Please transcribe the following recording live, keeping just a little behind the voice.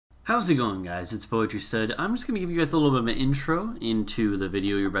How's it going, guys? It's Poetry Stud. I'm just going to give you guys a little bit of an intro into the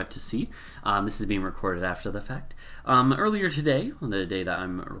video you're about to see. This is being recorded after the fact. Earlier today, on the day that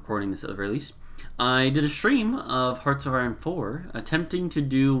I'm recording this at the very least, I did a stream of Hearts of Iron 4, attempting to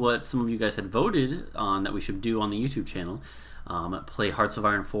do what some of you guys had voted on that we should do on the YouTube channel. Play Hearts of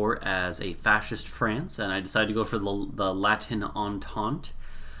Iron 4 as a Fascist France, and I decided to go for the Latin Entente.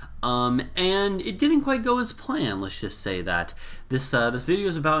 And it didn't quite go as planned, let's just say that. This video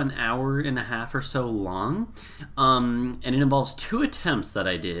is about an hour and a half or so long, and it involves 2 attempts that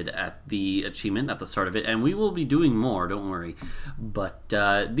I did at the achievement at the start of it, and we will be doing more, don't worry. But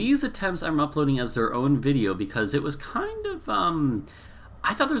these attempts I'm uploading as their own video because it was kind of,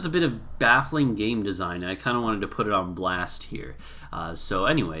 I thought there was a bit of baffling game design, and I kind of wanted to put it on blast here. So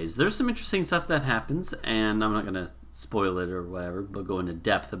anyways, there's some interesting stuff that happens, and I'm not going to spoil it or whatever, but go into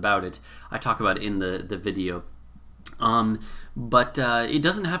depth about it. I talk about it in the video. But it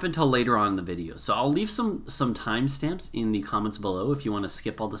doesn't happen until later on in the video. So I'll leave some timestamps in the comments below if you want to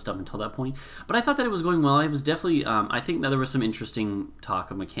skip all the stuff until that point. But I thought that it was going well. I was definitely, I think that there was some interesting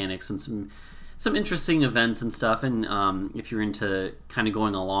talk of mechanics and some interesting events and stuff. And if you're into kind of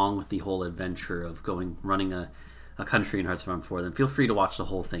going along with the whole adventure of running a country in Hearts of Iron 4, then feel free to watch the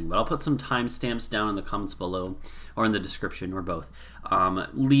whole thing. But I'll put some timestamps down in the comments below, or in the description, or both,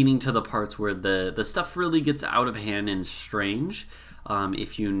 leading to the parts where the stuff really gets out of hand and strange,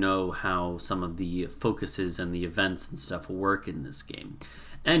 if you know how some of the focuses and the events and stuff work in this game.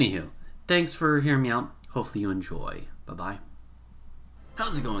 Anywho, thanks for hearing me out. Hopefully you enjoy. Bye-bye.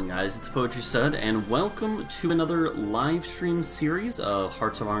 How's it going, guys? It's Poetry Stud, and welcome to another live stream series of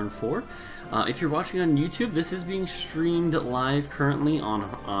Hearts of Iron 4. If you're watching on YouTube, this is being streamed live currently on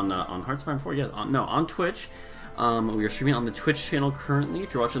Hearts of Iron 4. Yes, on Twitch. We are streaming on the Twitch channel currently.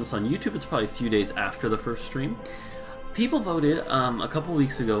 If you're watching this on YouTube, it's probably a few days after the first stream. People voted a couple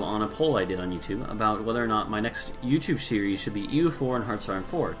weeks ago on a poll I did on YouTube about whether or not my next YouTube series should be EU4 and Hearts of Iron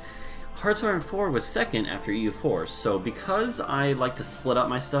 4. Hearts of Iron 4 was second after EU4, so because I like to split up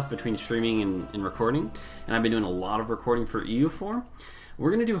my stuff between streaming and recording, and I've been doing a lot of recording for EU4, we're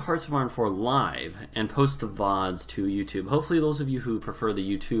going to do Hearts of Iron 4 live and post the VODs to YouTube. Hopefully those of you who prefer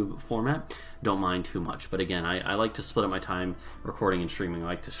the YouTube format don't mind too much, but again, I like to split up my time recording and streaming. I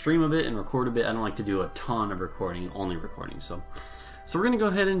like to stream a bit and record a bit. I don't like to do a ton of recording, only recording. So we're going to go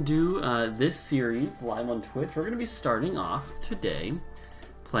ahead and do this series live on Twitch. We're going to be starting off today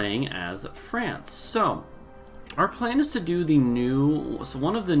playing as France. So our plan is to do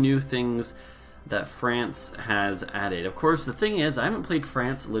one of the new things that France has added. Of course, the thing is, I haven't played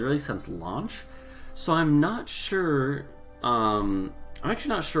France literally since launch, so I'm not sure. I'm actually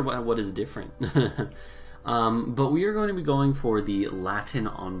not sure what is different. But we are going to be going for the Latin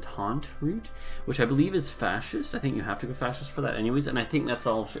Entente route, which I believe is fascist. I think you have to go fascist for that, anyways. And I think that's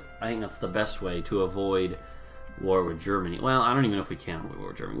all. I think that's the best way to avoid war with Germany. Well, I don't even know if we can avoid war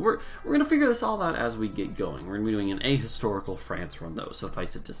with Germany. We're going to figure this all out as we get going. We're going to be doing an ahistorical France run, though,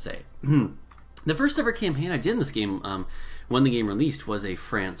 suffice it to say. The first ever campaign I did in this game, when the game released, was a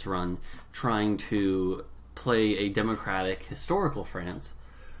France run, trying to play a democratic, historical France,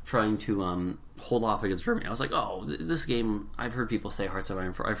 trying to hold off against Germany. I was like, oh, this game, I've heard people say Hearts of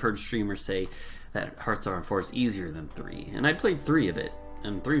Iron 4, I've heard streamers say that Hearts of Iron 4 is easier than 3, and I played 3 a bit,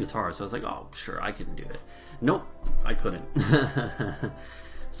 and 3 was hard, so I was like, oh, sure, I can do it. Nope, I couldn't.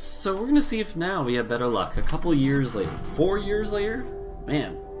 So we're going to see if now we have better luck. A couple years later, 4 years later,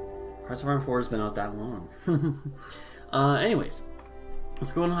 man, Hearts of Iron 4 has been out that long. Anyways,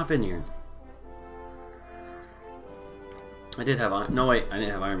 let's go and hop in here. I did have, no wait, I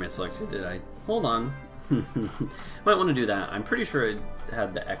didn't have Iron Man selected, did I? Hold on. Might want to do that. I'm pretty sure it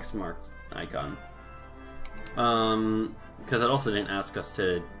had the X marked icon. Because it also didn't ask us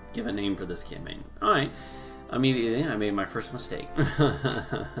to give a name for this campaign. Alright, immediately I made my first mistake.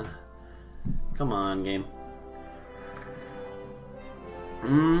 Come on, game.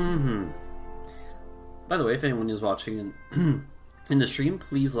 By the way, if anyone is watching in the stream,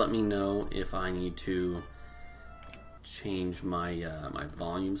 please let me know if I need to change my my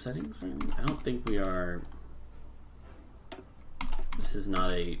volume settings. I don't think we are. This is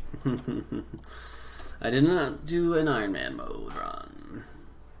not a. I did not do an Iron Man mode run.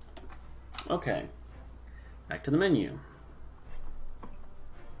 Okay, back to the menu.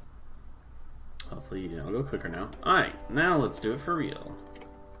 Hopefully, I'll go quicker now. Alright, now let's do it for real.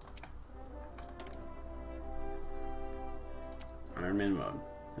 Iron Man mode.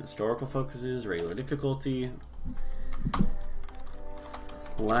 Historical focuses, regular difficulty.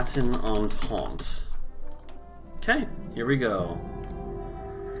 Latin Entente. Okay, here we go.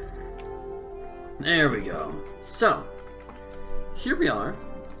 There we go. So, here we are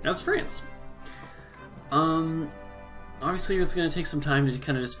as France. Obviously it's going to take some time to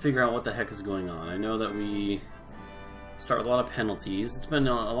kind of just figure out what the heck is going on. I know that we start with a lot of penalties. It's been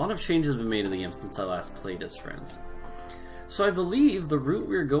a lot of changes have been made to the game since I last played as France. So I believe the route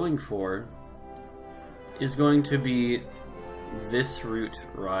we're going for is going to be this route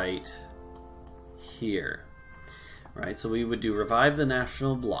right here. Right, so we would do revive the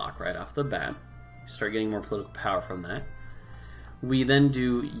national bloc right off the bat. Start getting more political power from that. We then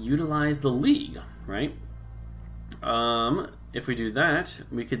do utilize the league, right? If we do that,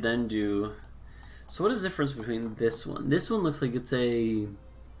 we could then do... So what is the difference between this one? This one looks like it's a...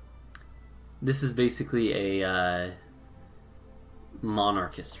 This is basically a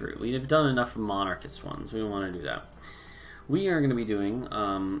monarchist route. We've done enough monarchist ones. We don't want to do that. We are going to be doing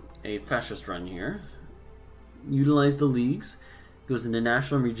a fascist run here. Utilize the leagues. Goes into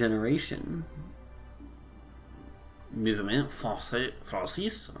national regeneration. Mouvement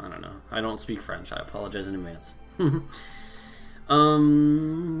Fascist? I don't know. I don't speak French. I apologize in advance.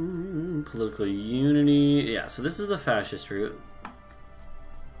 Political unity. Yeah, so this is the fascist route.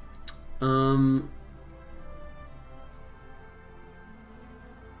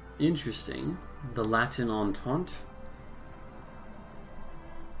 Interesting. The Latin Entente.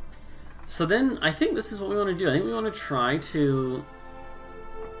 So then, I think this is what we want to do. I think we want to try to...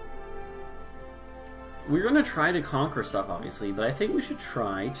 We're going to try to conquer stuff, obviously, but I think we should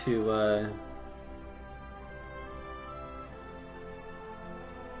try to...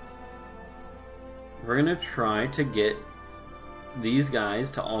 We're going to try to get these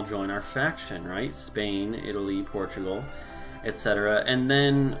guys to all join our faction, right? Spain, Italy, Portugal, etc. And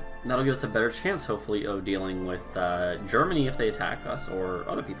then that'll give us a better chance, hopefully, of dealing with Germany if they attack us, or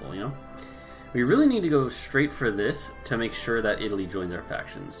other people, you know? We really need to go straight for this to make sure that Italy joins our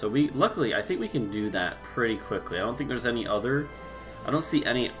faction. So luckily, I think we can do that pretty quickly. I don't think there's any other... I don't see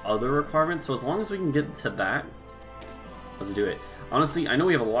any other requirements, so as long as we can get to that, let's do it. Honestly, I know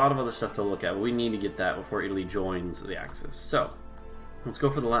we have a lot of other stuff to look at, but we need to get that before Italy joins the Axis. So, let's go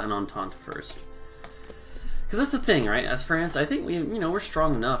for the Latin Entente first. Because that's the thing, right? As France, I think we're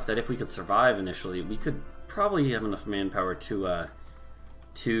strong enough that if we could survive initially, we could probably have enough manpower to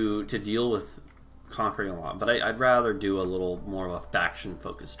deal with conquering a lot. But I'd rather do a little more of a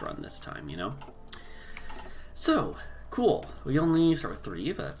faction-focused run this time, you know? So, cool. We only start with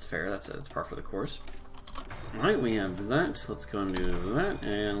 3, but that's fair. That's par for the course. Alright, we have that. Let's go and do that,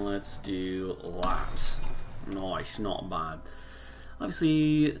 and let's do that. Nice, not bad.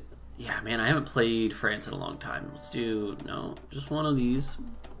 Obviously, yeah, man, I haven't played France in a long time. Let's do, no, just one of these,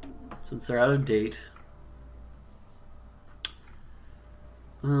 since they're out of date.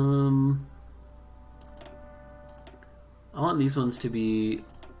 I want these ones to be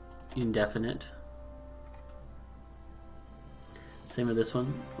indefinite. Same with this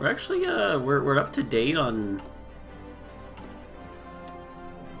one. We're actually we're up to date on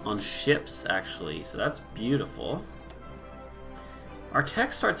ships actually, so that's beautiful. Our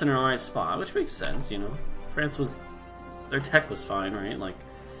tech starts in an alright spot, which makes sense, you know. France was, their tech was fine, right? Like,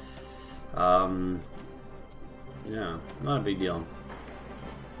 yeah, not a big deal.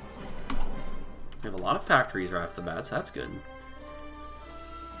 We have a lot of factories right off the bat, so that's good.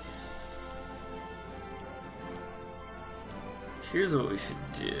 Here's what we should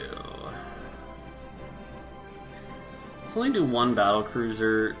do. Let's only do one battle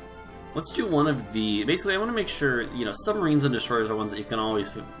cruiser. Let's do one of the... Basically, I want to make sure, you know, submarines and destroyers are ones that you can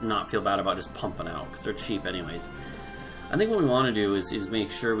always not feel bad about just pumping out, because they're cheap anyways. I think what we want to do is make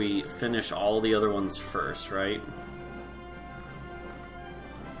sure we finish all the other ones first, right?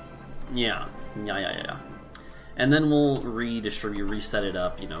 Yeah. And then we'll redistribute, reset it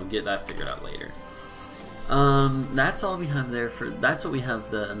up, you know, get that figured out later. That's all we have there for... That's what we have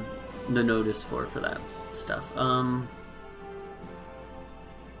the notice for that stuff.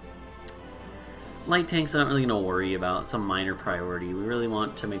 Light tanks, I'm not really going to worry about. Some minor priority. We really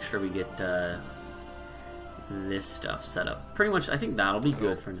want to make sure we get this stuff set up. Pretty much, I think that'll be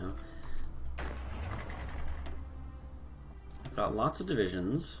good for now. I've got lots of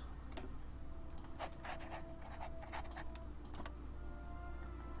divisions.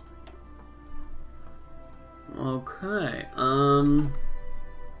 Okay, and,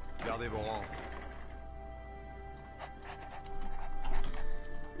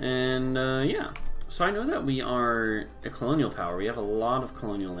 yeah. So I know that we are a colonial power. We have a lot of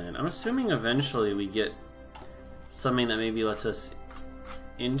colonial land. I'm assuming eventually we get something that maybe lets us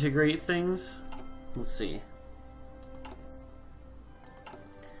integrate things. Let's see.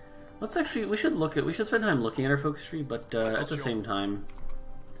 Let's actually, we should spend time looking at our focus tree, but at the same time,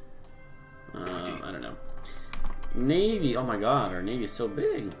 I don't know. Navy. Oh my god, our Navy's so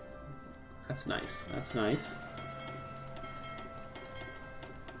big. That's nice. That's nice.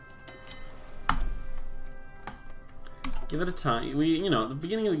 Give it a time. You know, at the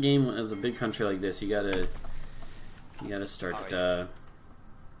beginning of the game, as a big country like this, you gotta start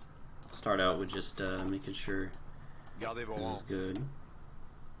out with just making sure it's good.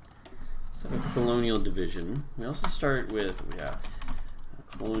 Let's have a colonial division. We also start with a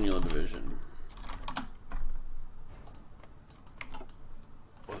colonial division.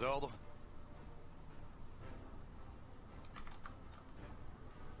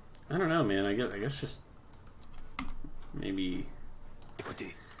 I don't know, man. I guess just maybe.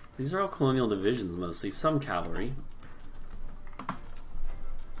 These are all colonial divisions mostly. Some cavalry.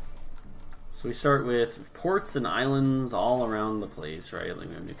 So we start with ports and islands all around the place, right? Like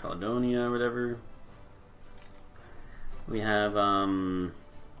we have New Caledonia or whatever. We have French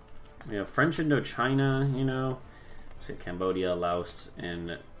Indochina, you know. So Cambodia, Laos,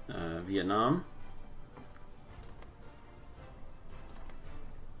 and Vietnam.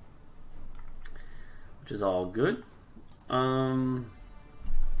 Which is all good. I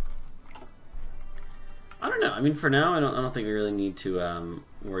don't know. I mean, for now, I don't think we really need to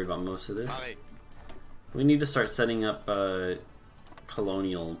worry about most of this. We need to start setting up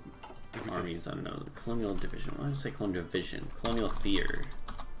colonial armies. I don't know, the colonial division. Why did I say colonial division? Colonial theater.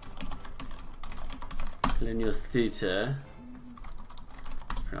 Colonial theater.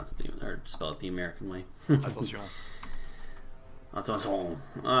 Let's pronounce it or spell it the American way. Attention. Attention.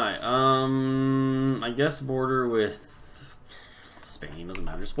 Alright, I guess border with Spain, doesn't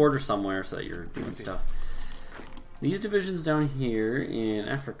matter. Just border somewhere so that you're doing stuff. These divisions down here in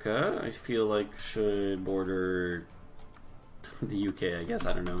Africa, I feel like should border the UK, I guess.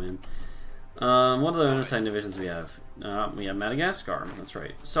 I don't know, man. What other unassigned divisions we have? We have Madagascar, that's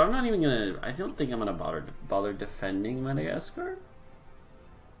right. So I'm not even gonna, I don't think I'm gonna bother defending Madagascar.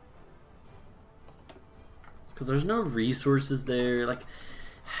 Because there's no resources there. Like,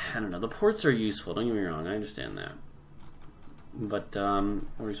 I don't know, the ports are useful, don't get me wrong, I understand that. But,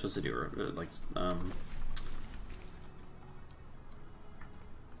 what are we supposed to do? Like,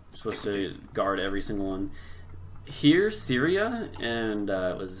 supposed to guard every single one. Here, Syria and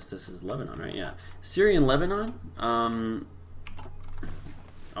this is Lebanon, right? Yeah, Syria and Lebanon are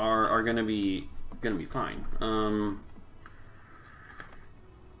gonna be fine.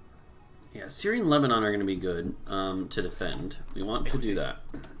 Yeah, Syria and Lebanon are gonna be good to defend. We want to do that.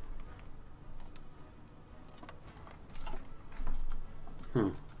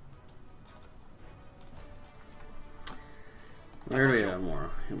 Where do we have more?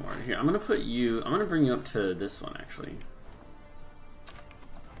 Here, I'm gonna bring you up to this one actually.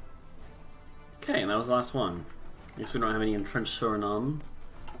 Okay, and that was the last one. I guess we don't have any in French Suriname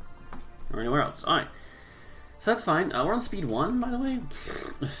or anywhere else. Alright. So that's fine. We're on speed 1, by the way.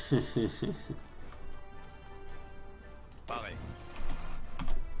 Pareil.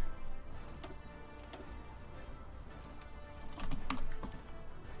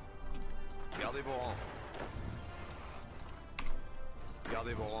 Gardez vos rangs.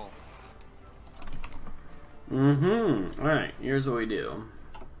 Gardez vos rangs. Alright, here's what we do.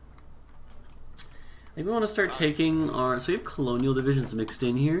 I think we want to start taking our... So we have colonial divisions mixed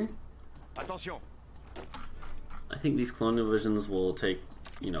in here. Attention. I think these colonial divisions will take...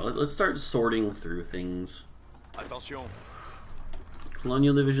 You know, let's start sorting through things. Attention.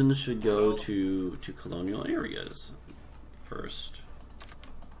 Colonial divisions should go to colonial areas first.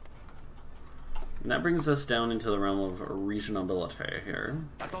 And that brings us down into the realm of regionability here.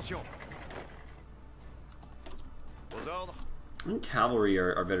 Attention. Aux ordres. I think cavalry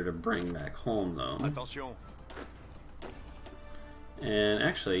are better to bring back home, though. Attention. And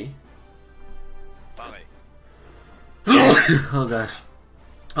actually... Pareil. Oh gosh.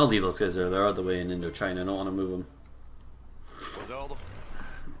 I'll leave those guys there. They're out of the way in Indochina. I don't want to move them. Aux ordres.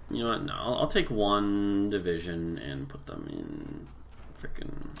 You know what? No, I'll take one division and put them in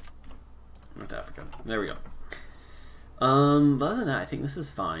frickin' North Africa. There we go. But other than that, I think this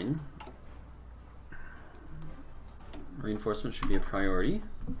is fine. Reinforcement should be a priority.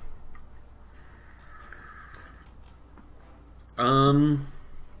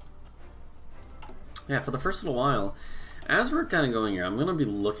 Yeah, for the first little while, as we're kind of going here, I'm going to be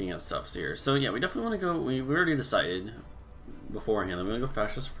looking at stuff here. So yeah, we definitely want to go, we already decided beforehand, I'm going to go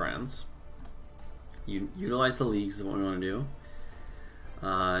Fascist France. Utilize the leagues is what we want to do.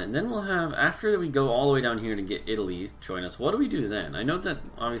 And then we'll have, after we go all the way down here to get Italy join us, what do we do then? I know that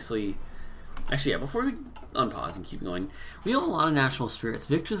obviously, actually yeah, before we unpause and keep going, we have a lot of national spirits.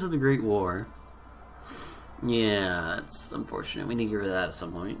 Victors of the Great War. Yeah, that's unfortunate. We need to get rid of that at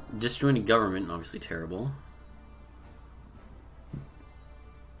some point. Disjointed government, obviously terrible.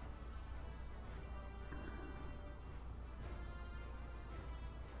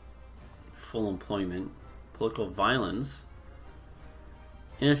 full employment, political violence,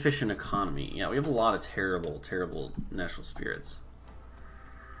 inefficient economy. Yeah, we have a lot of terrible, terrible national spirits.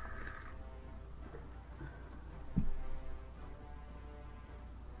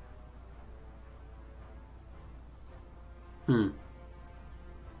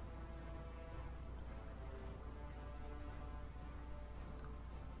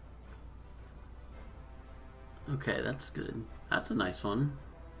 Okay, that's good. That's a nice one.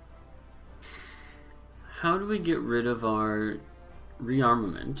 How do we get rid of our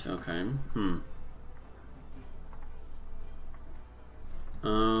rearmament? Okay.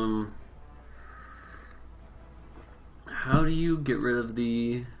 How do you get rid of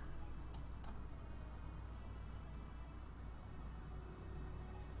the...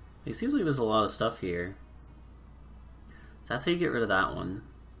 It seems like there's a lot of stuff here. So that's how you get rid of that one.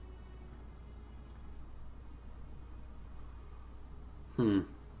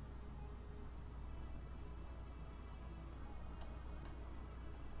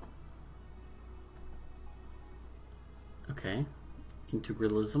 Okay.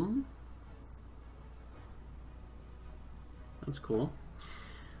 Integralism. That's cool.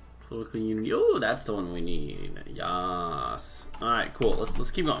 Political unity. Oh, that's the one we need. Yes. Alright, cool.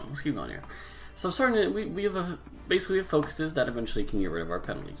 Let's keep going. Let's keep going here. So I'm starting to we have basically we have focuses that eventually can get rid of our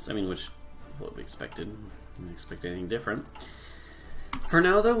penalties. I mean, which is what we expected. I didn't expect anything different. For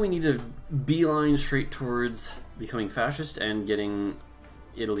now, though, we need to beeline straight towards becoming fascist and getting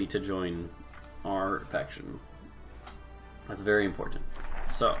Italy to join our faction. That's very important.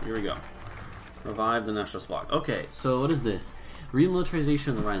 So, here we go. Revive the nationalist bloc. Okay, so what is this? Remilitarization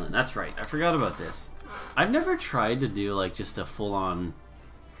of the Rhineland. That's right. I forgot about this. I've never tried to do, like, just a full-on...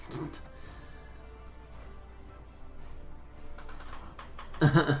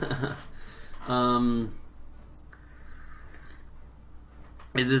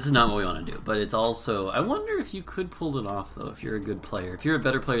 This is not what we want to do, but it's also... I wonder if you could pull it off, though, if you're a good player. If you're a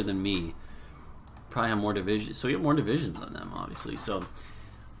better player than me, probably have more divisions. So you have more divisions than them, obviously. So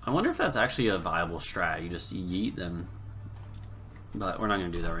I wonder if that's actually a viable strat. You just yeet them. But we're not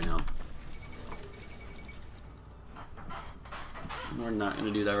going to do that right now. We're not going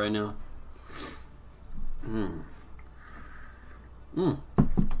to do that right now.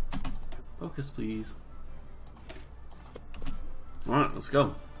 Focus, please. Alright, let's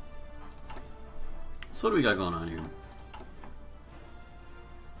go. So what do we got going on here?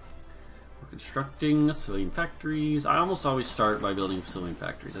 We're constructing civilian factories. I almost always start by building civilian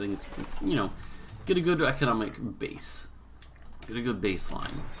factories. I think it's you know, get a good economic base. Get a good baseline.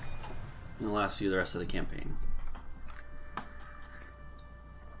 And it'll last you the rest of the campaign.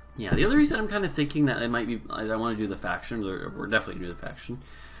 Yeah, the other reason I'm kind of thinking that it might be I want to do the faction, or we're definitely going to do the faction,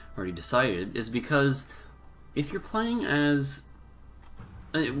 already decided, is because if you're playing as...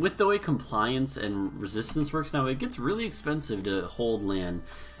 With the way compliance and resistance works now, it gets really expensive to hold land.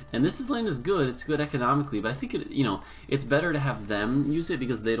 And this land is good, it's good economically, but I think it's better to have them use it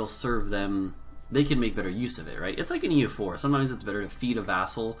because it'll serve them, they can make better use of it, right? It's like an EU4. Sometimes it's better to feed a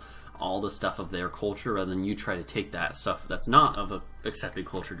vassal all the stuff of their culture rather than you try to take that stuff that's not of a accepted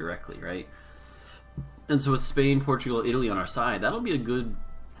culture directly, right? And so with Spain, Portugal, Italy on our side, that'll be a good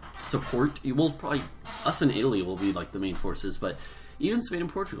support. We'll probably, us and Italy will be like the main forces, but even Spain and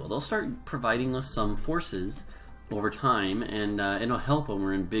Portugal, they'll start providing us some forces over time, and it'll help when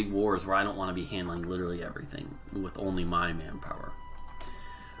we're in big wars where I don't want to be handling literally everything with only my manpower.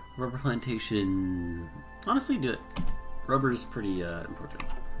 Rubber plantation. Honestly, do it. Rubber's pretty important.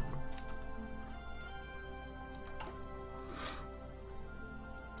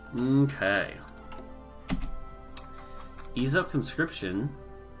 Okay. Ease up conscription.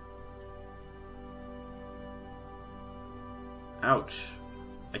 Ouch.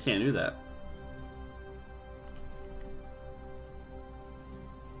 I can't do that.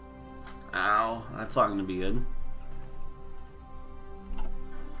 Ow. That's not going to be good.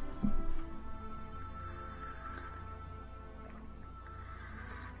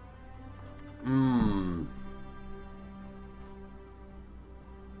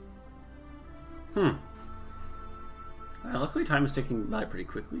 Luckily time is ticking by pretty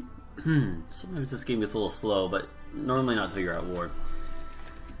quickly. Sometimes this game gets a little slow, but normally not until you're at war.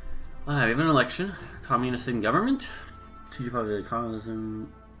 We have an election. Communist in government. Teach about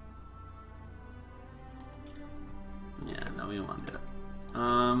communism. Yeah, no, we don't want to do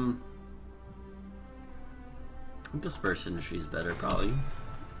that. Disperse industry is better, probably.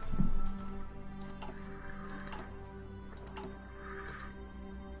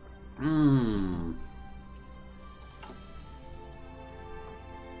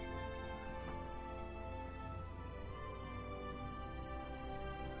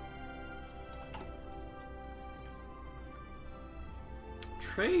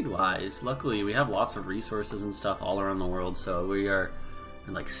 trade-wise, luckily we have lots of resources and stuff all around the world, so we are,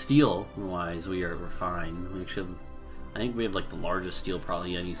 and like steel-wise, we're fine. We actually have, I think we have like the largest steel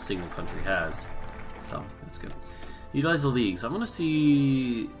probably any single country has, so that's good. Utilize the leagues. I want to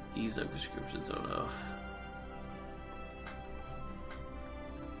see ease of prescriptions. Oh no.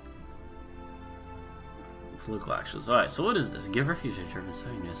 Political actions. Alright, so what is this? Give refuge to German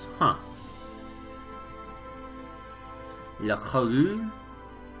Zionists. Huh. La Commune?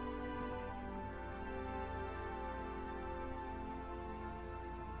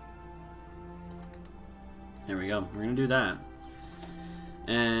 There we go. We're gonna do that.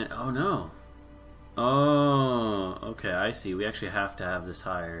 And, oh no. Oh, okay, I see. We actually have to have this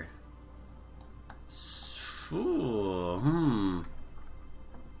higher. Ooh,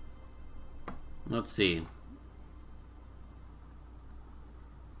 Let's see.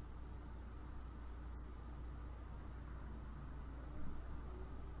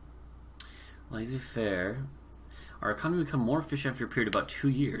 Laissez-faire. Our economy will become more efficient after a period of about 2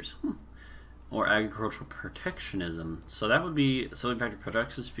 years. Or agricultural protectionism. So that would be so impact your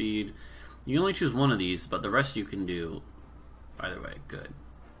production speed. You can only choose one of these, but the rest you can do either way. Good.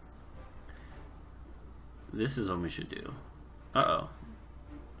 This is what we should do. Uh-oh.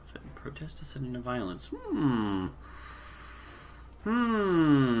 Protest descending to violence.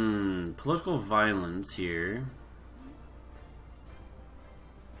 Political violence here.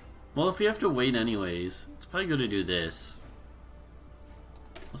 Well, if we have to wait anyways, it's probably good to do this.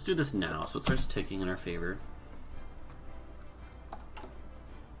 Let's do this now, so it starts ticking in our favor.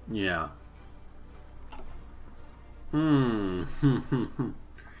 Yeah.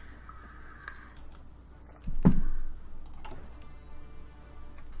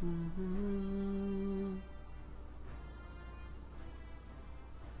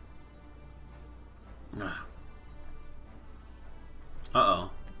 Uh-oh.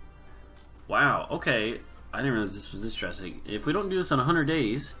 Wow, okay. I didn't realize this was this stressing. If we don't do this in 100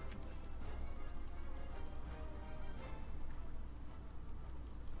 days...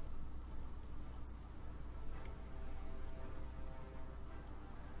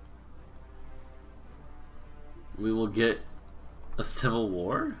 we will get a civil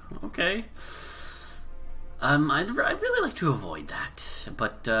war? Okay. I'd really like to avoid that,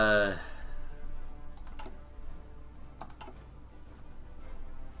 but, I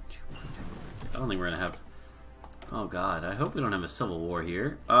don't think we're gonna have... Oh god, I hope we don't have a civil war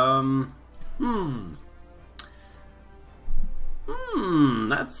here.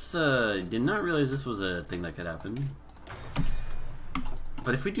 That's, did not realize this was a thing that could happen.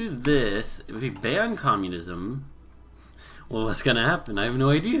 But if we do this, if we ban communism, well, what's gonna happen? I have no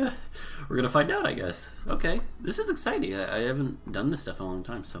idea. We're gonna find out, I guess. Okay, this is exciting. I haven't done this stuff in a long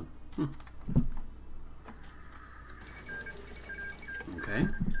time, so... Okay.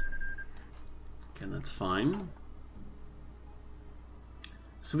 Okay, that's fine.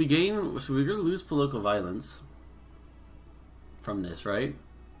 So we gain... So we're gonna lose political violence from this, right?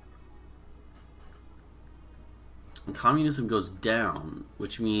 And communism goes down,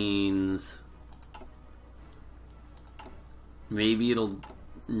 which means maybe it'll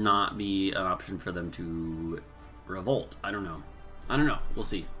not be an option for them to revolt. I don't know. I don't know. We'll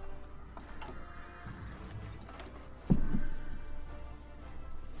see.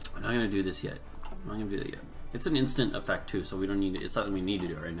 I'm not gonna do this yet. I'm not gonna do that yet. It's an instant effect too, so we don't need. It's something we need to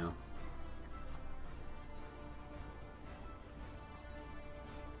do right now.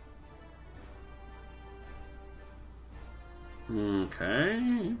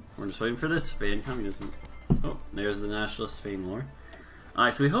 Okay, we're just waiting for this. Spain communism. Oh, there's the Nationalist Spain War.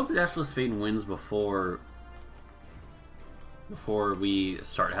 Alright, so we hope the Nationalist Spain wins before we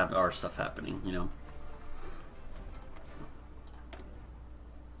start having our stuff happening, you know.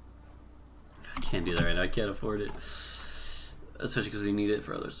 I can't do that right now. I can't afford it. Especially because we need it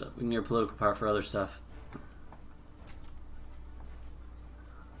for other stuff. We need our political power for other stuff.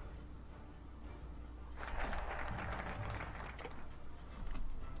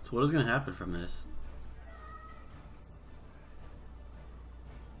 So what is going to happen from this?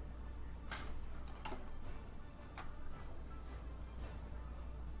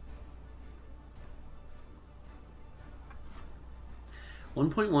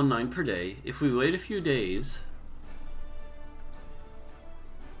 $1.19 per day. If we wait a few days,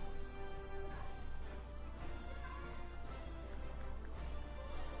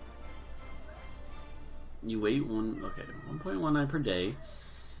 you wait okay, 1.19 per day.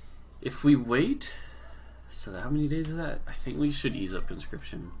 If we wait, so how many days is that? I think we should ease up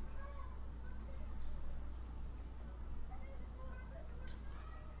conscription.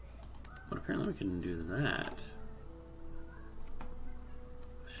 But apparently we can do that.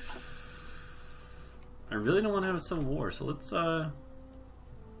 I really don't want to have a civil war, so let's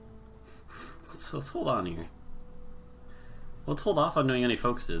hold on here. Let's hold off on doing any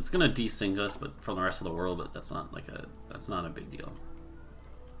focuses. It's gonna desync us, but from the rest of the world, but that's not a big deal.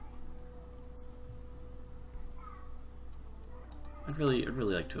 I'd really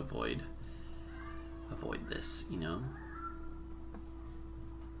like to avoid this, you know.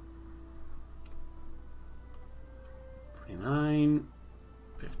 49,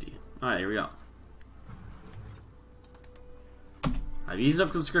 50. All right, here we go. I've eased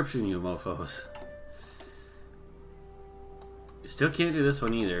up conscription, you mofos. You still can't do this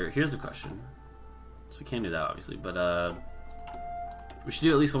one either. Here's the question. So we can't do that, obviously, but we should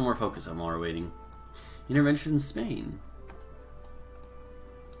do at least one more focus on while we're waiting. Intervention in Spain.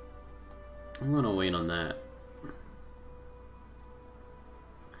 I'm gonna wait on that.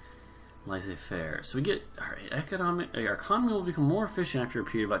 Laissez-faire. So we get our economy will become more efficient after a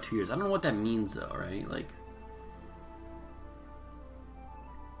period of about 2 years. I don't know what that means though, right? Like,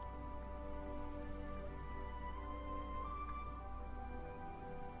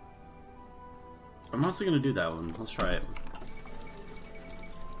 I'm also gonna do that one. Let's try it.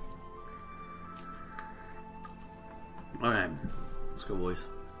 Okay, let's go, boys.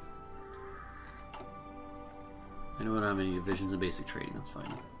 I know I don't have any divisions in basic trading. That's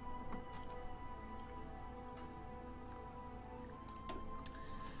fine.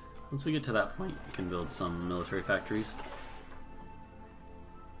 Once we get to that point, we can build some military factories.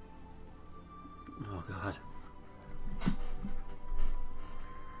 Oh god.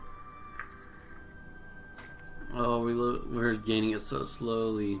 Oh, we're gaining it so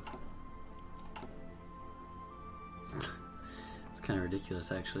slowly. It's kind of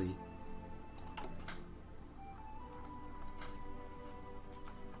ridiculous, actually.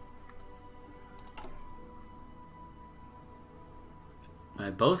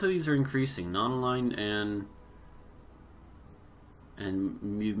 Both of these are increasing, non-aligned and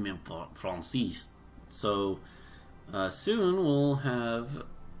Mouvement Francis. So soon we'll have,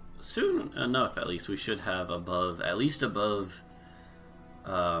 soon enough at least, we should have above, at least above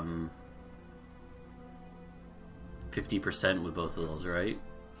 50% with both of those, right?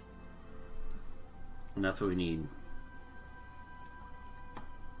 And that's what we need.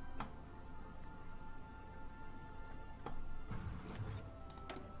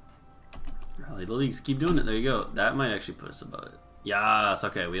 The leagues keep doing it. There you go. That might actually put us above it. Yes,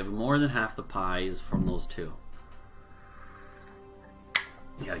 okay. We have more than half the pies from those two.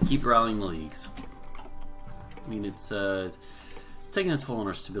 You gotta keep rallying the leagues. I mean, it's taking a toll on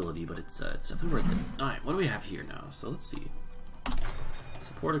our stability, but it's definitely worth it. Alright, what do we have here now? So let's see.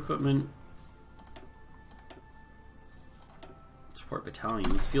 Support equipment. Support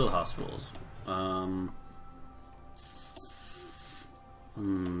battalions. Field hospitals.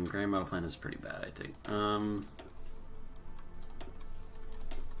 Grand model plan is pretty bad, I think. What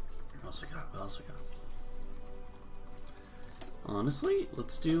else we got? What else we got? Honestly,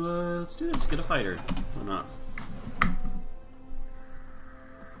 let's do this. Get a fighter. Why not?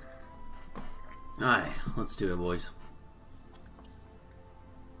 Alright, let's do it, boys.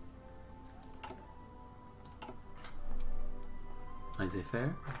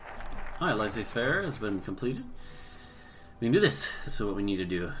 Laissez-faire. Alright, laissez-faire has been completed. We can do this. This is what we need to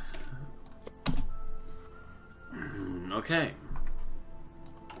do. Okay.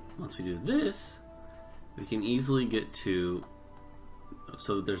 Once we do this, we can easily get to.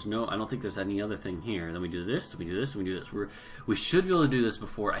 So there's no. I don't think there's any other thing here. Then we do this. Then we do this. And we do this. We should be able to do this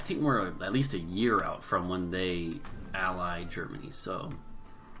before. I think we're at least a year out from when they ally Germany. So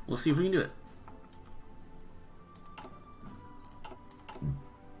we'll see if we can do it.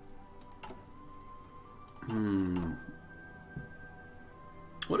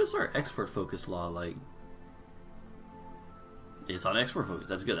 What is our export focus law like? It's on export focus.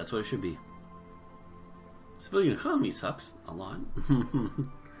 That's good. That's what it should be. Civilian economy sucks a lot.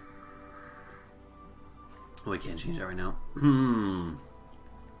 We can't change that right now.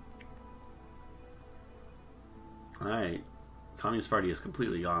 Alright. Communist Party is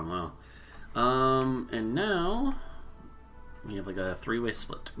completely gone. Wow. And now we have like a three-way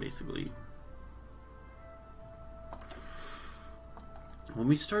split, basically. When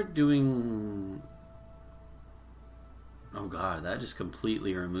we start doing... Oh god, that just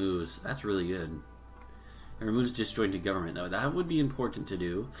completely removes... That's really good. It removes disjointed government, though. That would be important to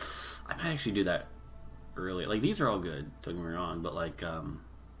do. I might actually do that early. Like, these are all good, don't get me wrong, but like, it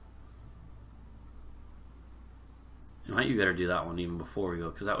might be better to do that one even before we go,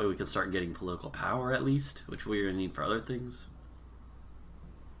 because that way we can start getting political power at least, which we're going to need for other things.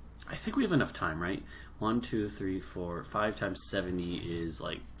 I think we have enough time, right? 1, 2, 3, 4, 5 times 70 is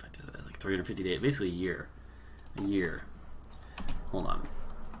like 350 days, basically a year. A year. Hold on.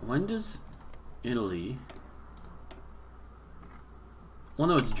 When does Italy... Well,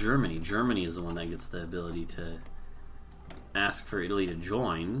 no, it's Germany. Germany is the one that gets the ability to ask for Italy to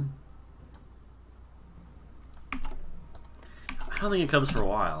join. I don't think it comes for a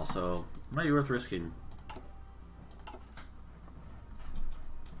while, so it might be worth risking.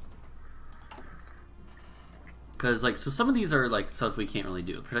 Because, like, so some of these are, like, stuff we can't really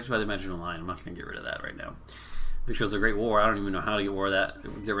do. Protected by the imaginary line. I'm not going to get rid of that right now. Because the Great War, I don't even know how to get rid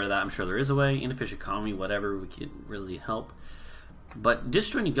of that. I'm sure there is a way. Inefficient economy, whatever, we can't really help. But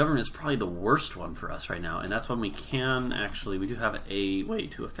disjointed government is probably the worst one for us right now. And that's when we can actually, we do have a way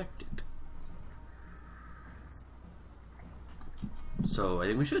to affect it. So I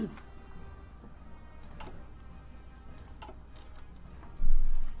think we should.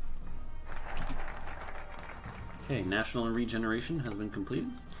 Okay, national regeneration has been completed.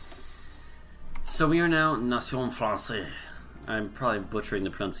 So we are now Nation Française. I'm probably butchering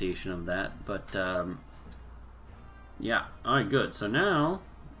the pronunciation of that, but yeah. Alright, good. So now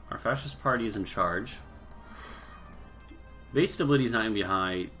our fascist party is in charge. Base stability is not going to be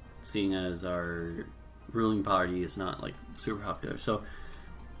high, seeing as our ruling party is not like super popular. So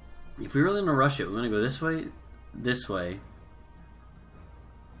if we really want to rush it, we want to go this way,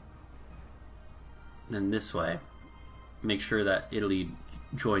 then this way. Make sure that Italy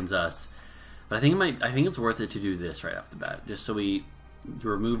joins us. But I think it's worth it to do this right off the bat, just so we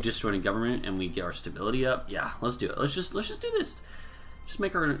remove disjointed government and we get our stability up. Yeah, let's do it. Let's just do this. Just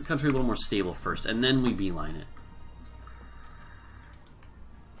make our country a little more stable first, and then we beeline it.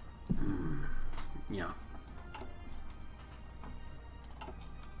 Yeah.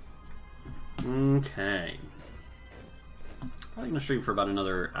 Okay. Probably gonna stream for about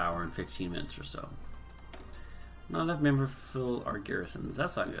another hour and 15 minutes or so. Not enough members fill our garrisons.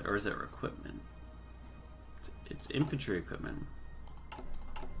 That's not good. Or is it equipment? It's infantry equipment.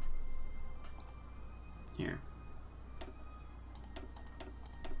 Here.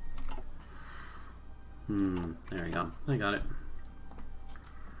 There we go. I got it.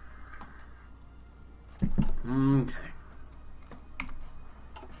 Okay.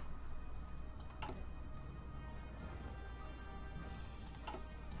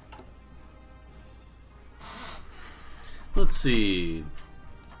 Let's see.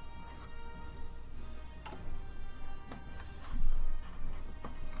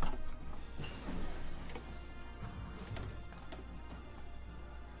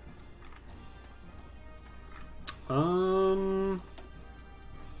 I'll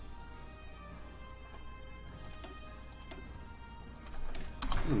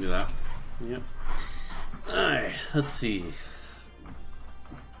do that. Yep. Alright, let's see.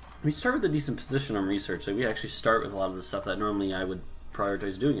 We start with a decent position on research. Like, we actually start with a lot of the stuff that normally I would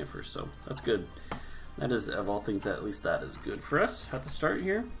prioritize doing it first, so that's good. That is, of all things, at least that is good for us at the start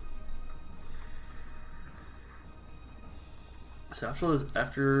here. So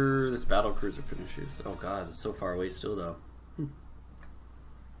after this battle cruiser finishes, oh god, it's so far away still though.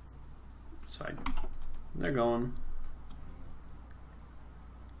 It's fine. They're going.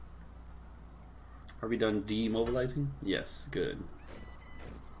 Are we done demobilizing? Yes, good.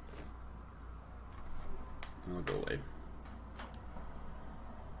 I'll go away.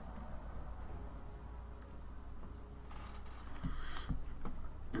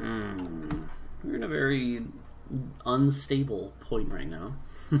 We're in a very unstable point right now.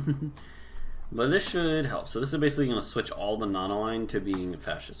 But this should help. So this is basically going to switch all the non-aligned to being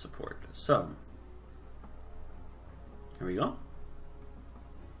fascist support. So, here we go.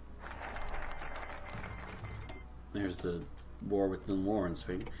 There's the war with the war in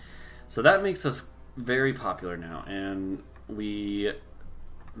Spain. So that makes us very popular now, and we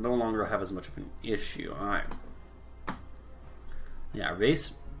no longer have as much of an issue. Alright. Yeah, our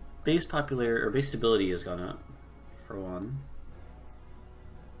base popularity, or base stability has gone up, for one.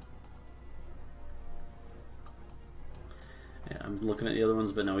 Yeah, I'm looking at the other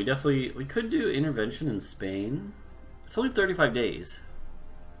ones, but no, we could do intervention in Spain. It's only 35 days.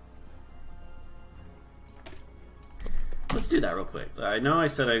 Let's do that real quick. I know I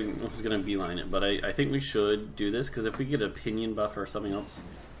said I was going to beeline it, but I think we should do this, because if we get an opinion buff or something else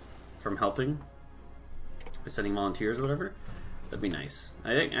from helping, by sending volunteers or whatever, that'd be nice.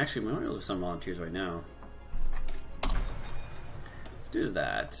 I think, actually, we might be able to send volunteers right now. Let's do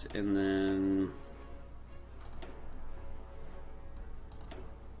that, and then...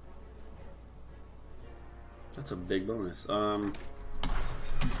 That's a big bonus.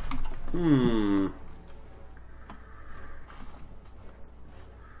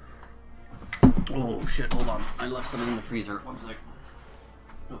 Oh shit, hold on. I left something in the freezer. One sec.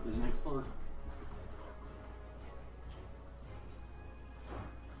 Oh, they didn't explode.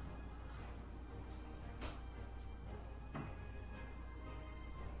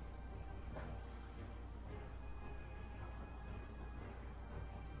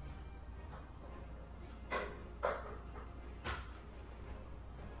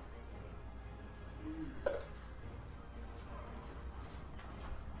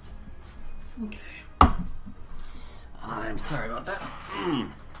 Okay. I'm sorry about that.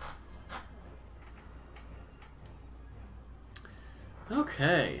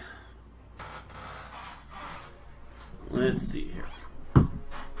 Okay. Let's see here.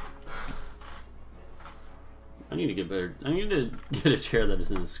 I need to get better. I need to get a chair that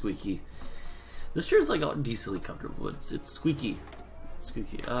isn't as squeaky. This chair is like decently comfortable. It's squeaky. It's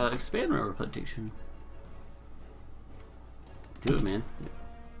squeaky. Expand my representation. Do it, man.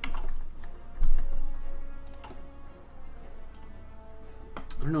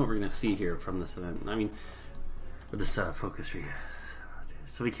 I don't know what we're gonna see here from this event. I mean, with this focus tree.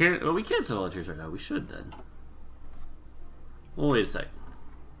 So we can't. Well, we can't sell volunteers right now. We should then. Well, wait a sec.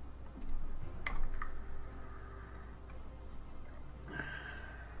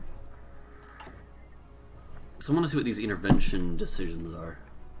 So I want to see what these intervention decisions are.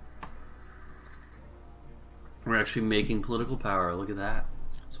 We're actually making political power. Look at that.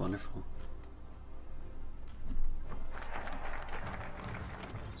 It's wonderful.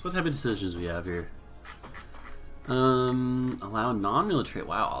 So what type of decisions we have here? Allow non-military.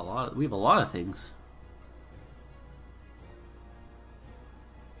 Wow, we have a lot of things.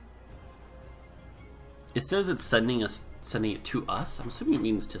 It says it's sending it to us. I'm assuming it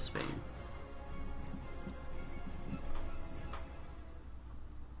means to Spain.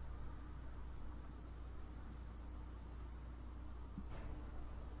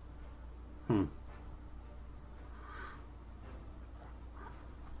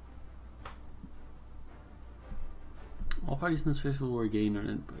 All parties in the space will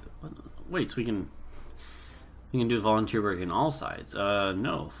gain. Wait, so we can do volunteer work in all sides.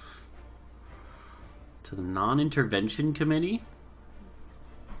 No. To the non-intervention committee.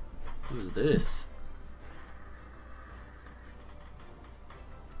 What is this?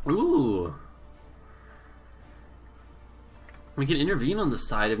 Ooh. We can intervene on the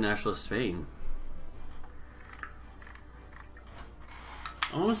side of nationalist Spain.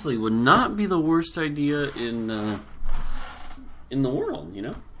 Honestly, would not be the worst idea in the world, you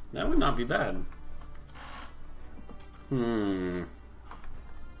know? That would not be bad. I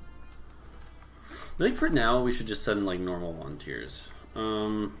think for now we should just send like normal volunteers.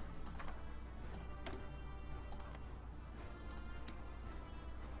 4.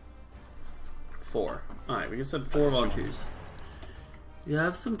 Alright, we can send 4 volunteers. You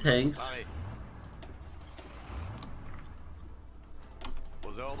have some tanks.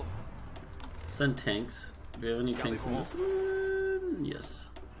 Send tanks. Do we have any tanks in this one? Yes.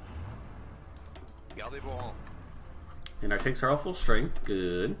 And our tanks are all full strength.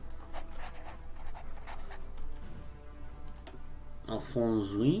 Good.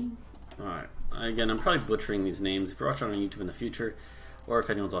 Alphonse. Alright. Again, I'm probably butchering these names. If you're watching on YouTube in the future, or if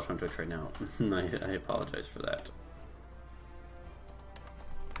anyone's watching on Twitch right now, I apologize for that.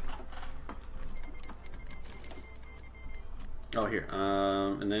 Oh, here.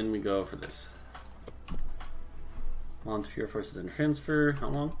 And then we go for this. Volunteer forces and transfer. How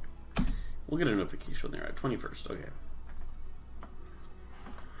long? We'll get a notification when they're at 21st. Okay.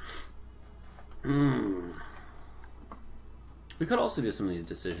 We could also do some of these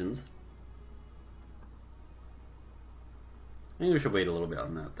decisions. I think we should wait a little bit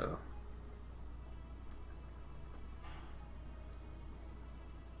on that, though.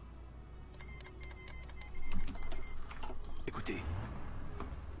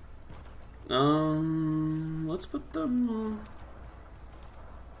 Let's put them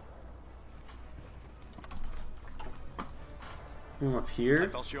up here.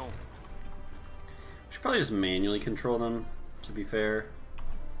 We should probably just manually control them, to be fair.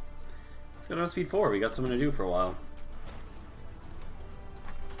 Let's go down to speed 4. We got something to do for a while.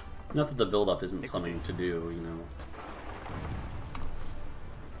 Not that the build-up isn't something to do, you know.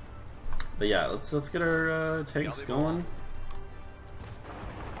 But yeah, let's get our tanks going.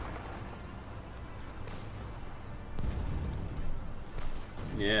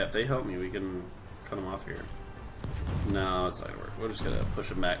 Yeah, if they help me, we can cut them off here. No, it's not gonna work. We're just gonna push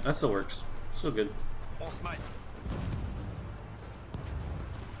them back. That still works. It's still good.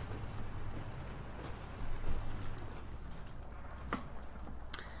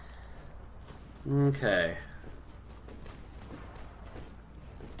 Okay.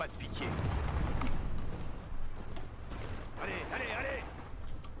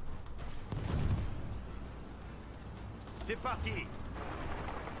 C'est parti.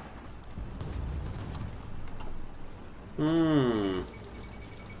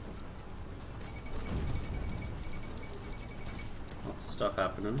 Lots of stuff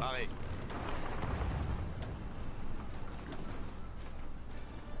happening. Pareil.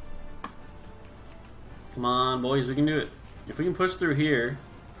 Come on, boys, we can do it. If we can push through here,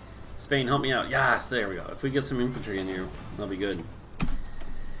 Spain, help me out. Yes, there we go. If we get some infantry in here, that'll be good.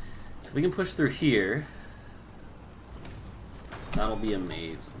 So if we can push through here, that'll be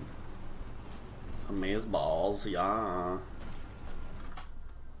amazing. Amaze balls, yeah.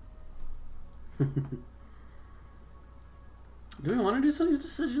 Do we want to do some of these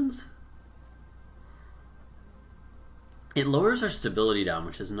decisions? It lowers our stability down,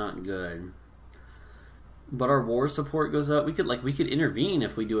 which is not good. But our war support goes up. We could intervene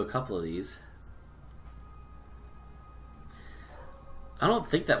if we do a couple of these. I don't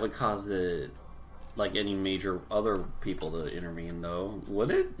think that would cause any major other people to intervene, though.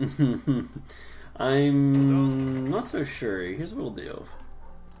 Would it? I'm not so sure. Here's what we'll do.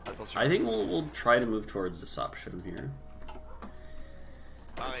 I think we'll try to move towards this option here.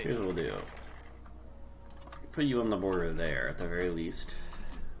 Here's what we'll do. Put you on the border there, at the very least.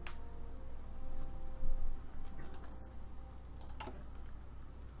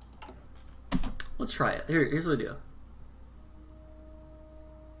 Let's try it. Here's what we do.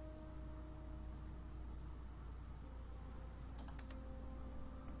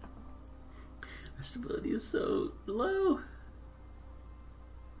 Our stability is so low.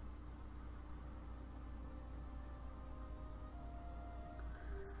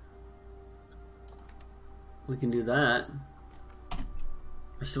 We can do that.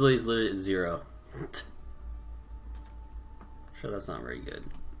 Our stability is literally at 0. Sure, that's not very good.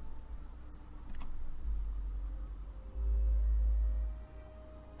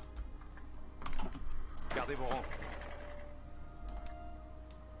 Gardez vos rangs.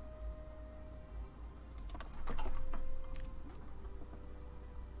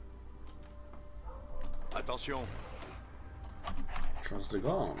 Attention. Charles de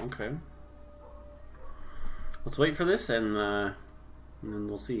Gaulle, okay. Let's wait for this and then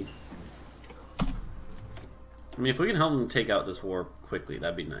we'll see. I mean, if we can help them take out this war quickly,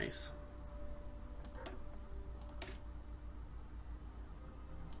 that'd be nice.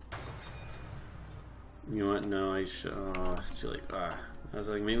 You know what? No, I should. I feel like I was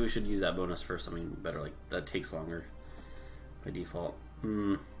like, maybe we should use that bonus for something better. Like that takes longer by default.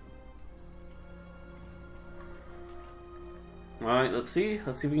 All right, let's see.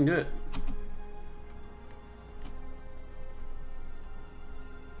 Let's see if we can do it.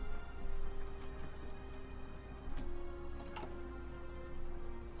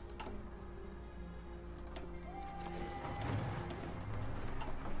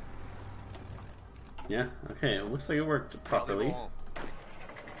 Yeah, okay, it looks like it worked properly.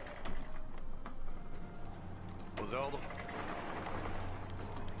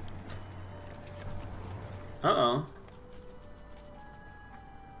 Uh-oh.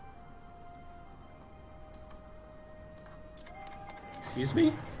 Excuse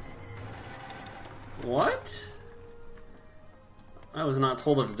me? What? I was not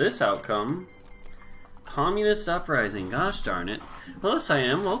told of this outcome. Communist uprising, gosh darn it. Hello,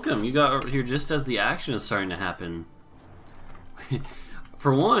 Siam, welcome. You got over here just as the action is starting to happen.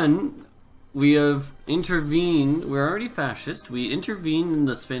 For one, we have intervened, we're already fascist, we intervened in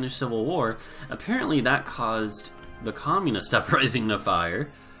the Spanish Civil War. Apparently that caused the communist uprising to fire.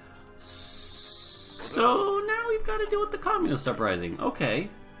 So now we've got to deal with the communist uprising. Okay.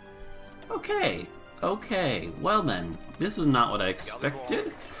 Okay. Okay. Well then, this was not what I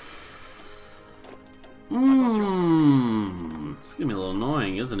expected. It's gonna be a little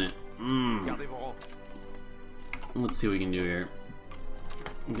annoying, isn't it? Let's see what we can do here.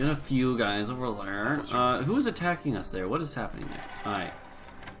 Get a few guys over there. Who is attacking us there? What is happening there? Alright.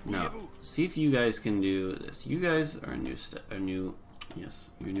 Now, see if you guys can do this. You guys are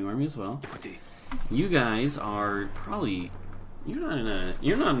yes, you're a new army as well. You guys are probably you're not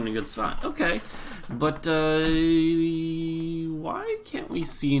in a good spot. Okay. But why can't we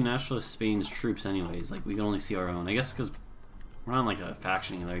see Nationalist Spain's troops anyways? Like we can only see our own. I guess because we're on like a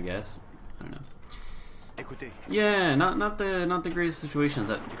faction either, I guess. I don't know. Yeah, not the greatest situation. Is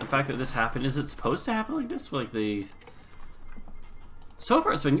that the fact that this happened? Is it supposed to happen like this? Like so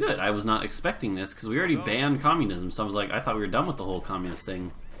far it's been good. I was not expecting this because we already banned communism. So I was like, I thought we were done with the whole communist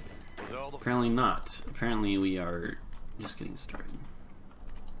thing. Apparently not. Apparently we are just getting started.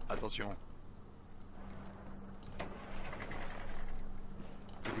 Attention.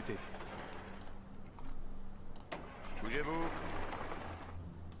 Écoutez. Bougez-vous.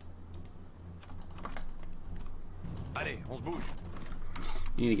 Allez, on se bouge.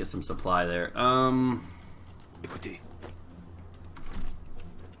 You need to get some supply there. Écoutez.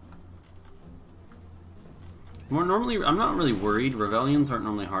 Normally, I'm not really worried. Rebellions aren't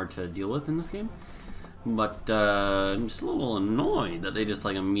normally hard to deal with in this game. But I'm just a little annoyed that they just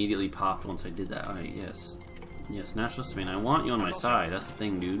like immediately popped once I did that. Alright, yes. Yes, Nationalist Spain, I want you on my side. That's the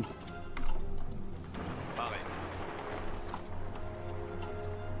thing, dude. Pareil.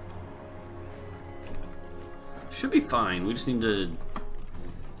 Should be fine. We just need to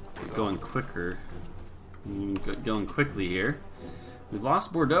get going quicker. Get going quickly here. We've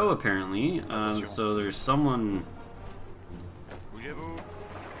lost Bordeaux apparently, so there's someone. Bougez-vous.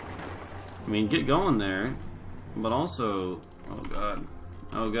 I mean, get going there, but also, oh god,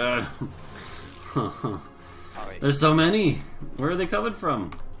 oh god. Pareil. There's so many. Where are they coming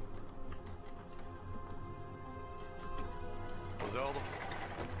from? Aux ordres.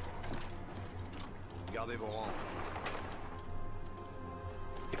 Gardez vos rangs.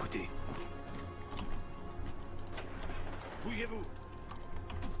 Écoutez. Bougez-vous.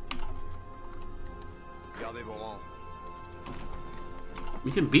 Gardez vos rangs.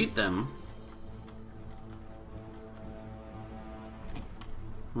 We can beat them.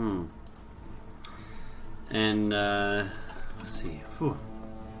 And let's see. Whew.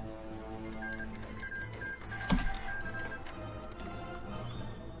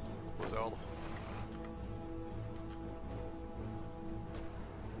 Aux ordres.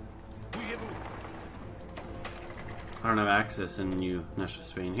 Bougez-vous. I don't have access in New National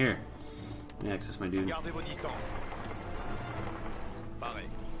Spain. Here, let me access my dude. Gardez vos distances. Pareil.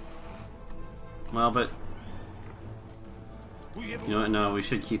 Well, but Bougez-vous. you know what? No, we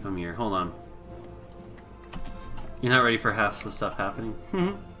should keep him here. Hold on. You're not ready for half the stuff happening?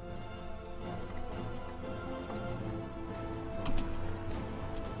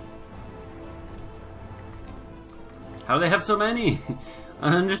 How do they have so many?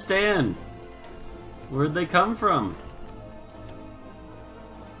 I don't understand. Where'd they come from?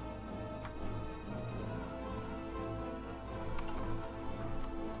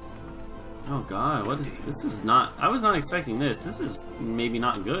 Oh god, what is this? Is not. I was not expecting this. This is maybe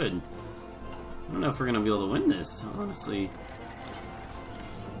not good. I don't know if we're gonna be able to win this, honestly.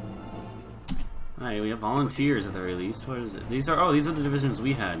 Alright, we have volunteers at the very least. What is it? These are these are the divisions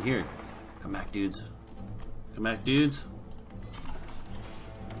we had. Here. Come back, dudes. Come back, dudes.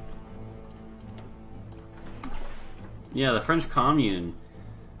 Yeah, the French Commune.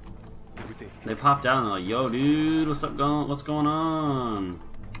 Écoutez. They popped out and they're like, yo dude, what's going on?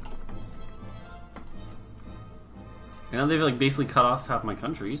 You know, they've like basically cut off half my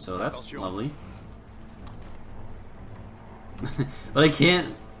country, so that's lovely. But I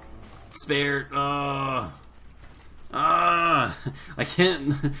can't spare. I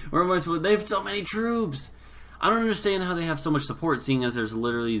can't. Where am I supposed? They have so many troops. I don't understand how they have so much support, seeing as there's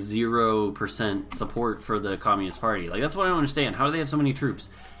literally 0% support for the Communist Party. Like, that's what I don't understand. How do they have so many troops?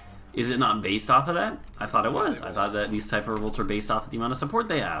 Is it not based off of that? I thought it was. I thought that these type of revolts are based off of the amount of support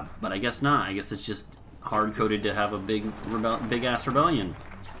they have, but I guess not. I guess it's just hard coded to have a big ass rebellion,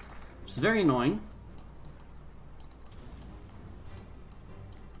 which is very annoying.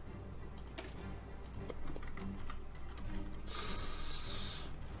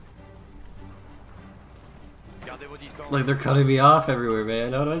 Like, they're cutting me off everywhere,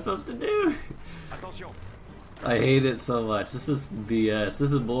 man. What am I supposed to do? Attention. I hate it so much. This is BS.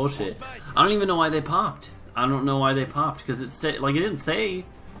 This is bullshit. I don't even know why they popped. I don't know why they popped, because it said, like, it didn't say,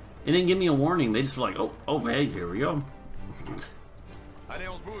 it didn't give me a warning. They just were like, oh, hey, here we go. Allez,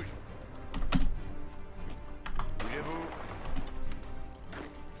 on se bouge. Bougez-vous.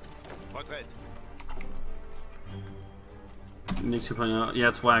 Retraite. Nick 2.0. Yeah,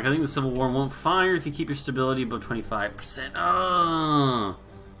 it's whack. I think the Civil War won't fire if you keep your stability above 25%. Oh.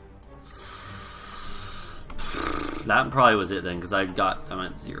 That probably was it then, because I'm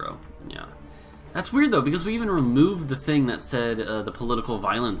at 0. Yeah. That's weird though, because we even removed the thing that said the political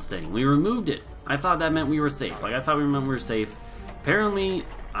violence thing. We removed it. I thought that meant we were safe. Like, I thought we were safe. Apparently,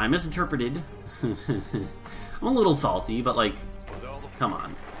 I misinterpreted. I'm a little salty, but like, come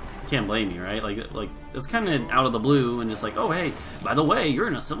on. You can't blame me, right? Like it's kind of out of the blue and just like, oh hey, by the way, you're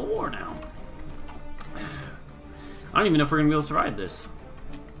in a civil war now. I don't even know if we're gonna be able to survive this.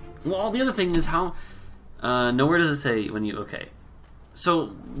 Well, the other thing is how. Nowhere does it say when you. Okay.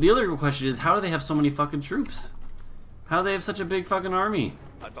 So, the other question is, how do they have so many fucking troops? How do they have such a big fucking army?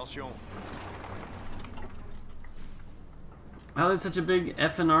 Attention. How is such a big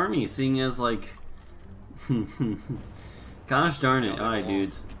effing army, seeing as, like... Gosh darn it. Alright,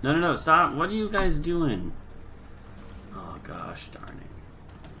 dudes. No, stop. What are you guys doing? Oh, gosh darn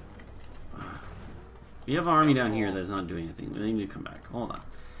it. We have an army down here that's not doing anything. They need to come back. Hold on.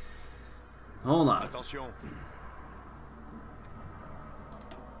 Hold on. Attention.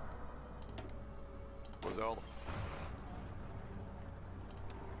 Aux ordres.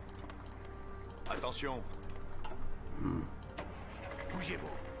 Attention. Bougez-vous.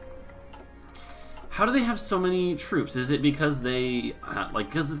 How do they have so many troops? Is it because they like?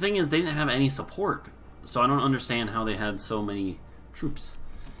 Because the thing is, they didn't have any support, so I don't understand how they had so many troops.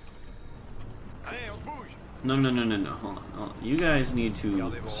 Allez, on se bouge. No. Hold on. You guys need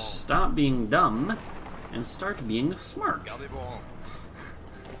to stop being dumb and start being smart. Gardez vos rangs.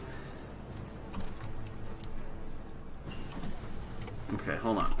 Okay,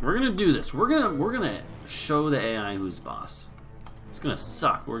 hold on. We're gonna do this. We're gonna show the AI who's boss. It's gonna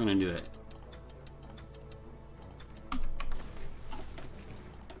suck. We're gonna do it.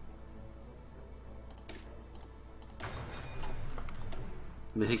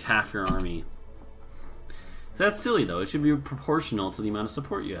 They take half your army. So that's silly though. It should be proportional to the amount of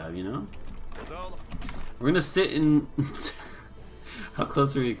support you have, you know? Aux ordres. We're gonna sit in. How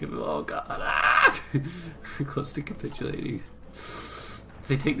close are we? Oh god! Ah! We're close to capitulating. If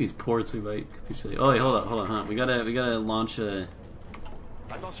they take these ports, we might capitulate. Oh wait, hold on, huh? We gotta launch a.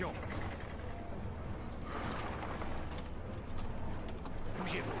 Attention.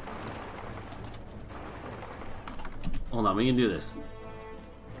 Bougez-vous. Hold on, we can do this.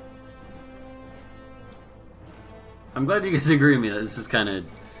 I'm glad you guys agree with me that this is kind of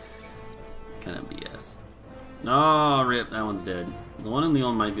BS. No, rip, that one's dead. The one in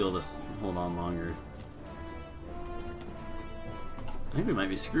Lyon might be able to hold on longer. I think we might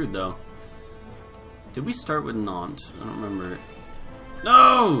be screwed though. Did we start with Nantes? I don't remember.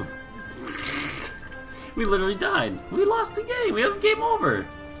 No! We literally died. We lost the game. We have the game over.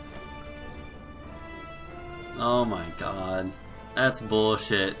 Oh my god. That's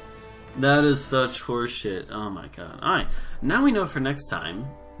bullshit. That is such horseshit. Oh my god. Alright, now we know for next time,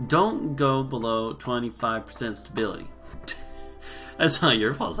 don't go below 25% stability. That's not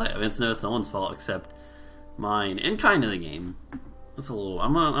your fault. I mean, it's no one's fault except mine and kind of the game. That's a little.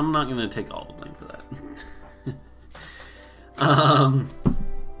 I'm not gonna take all the blame for that.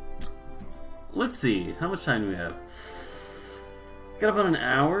 Let's see. How much time do we have? Got about an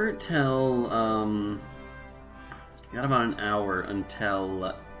hour till got about an hour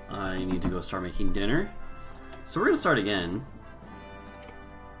until I need to go start making dinner. So we're gonna start again.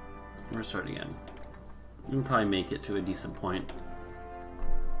 We can probably make it to a decent point.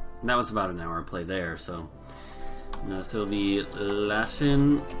 That was about an hour play there, so this will be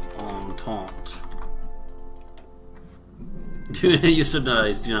Latin Entente. You said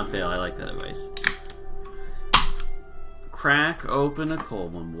nice, do not fail. I like that advice. Crack open a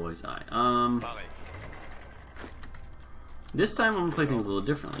cold one, boys. This time I'm gonna play things a little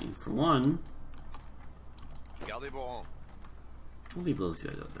differently. For one, Gardez vos rangs. we'll leave those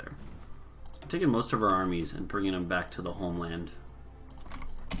guys up there. I'm taking most of our armies and bringing them back to the homeland.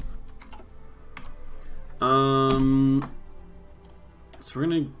 So we're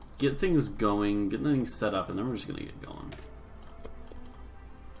gonna get things going, get things set up, and then we're just gonna get going.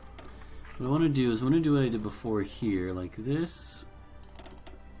 What I want to do is I want to do what I did before here, like this.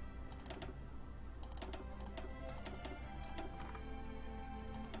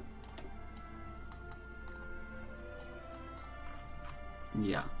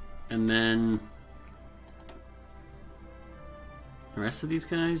 Yeah, and then the rest of these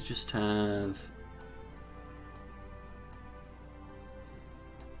guys just have,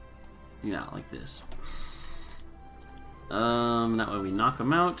 yeah, like this. That way we knock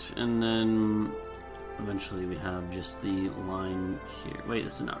them out, and then eventually we have just the line here. Wait,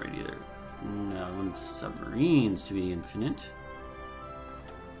 this is not right either. No, I want submarines to be infinite.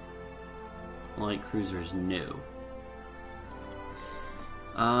 Light cruisers, no.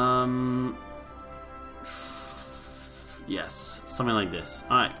 Yes, something like this.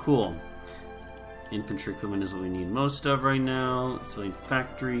 Alright, cool. Infantry equipment is what we need most of right now. Civilian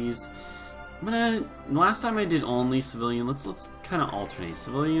factories. Last time I did only civilian. Let's kind of alternate.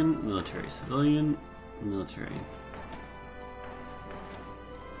 Civilian, military, civilian, military.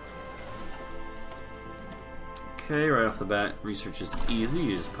 Okay, right off the bat, research is easy.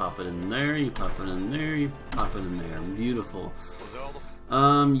 You just pop it in there, you pop it in there, you pop it in there. Beautiful.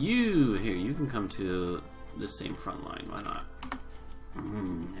 You can come to the same front line. Why not?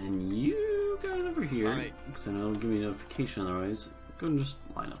 And you guys over here, because I know it'll give me a notification otherwise. Go and just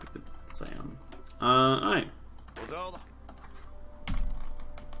line up a good sound. Alright.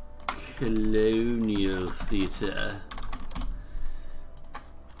 Colonial theater.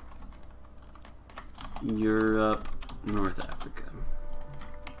 Europe, North Africa.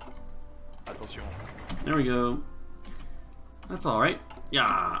 Attention. There we go. That's alright.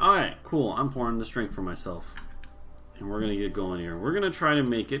 Yeah, alright, cool. I'm pouring this drink for myself. And we're gonna get going here. We're gonna try to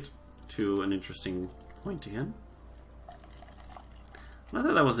make it to an interesting point again. I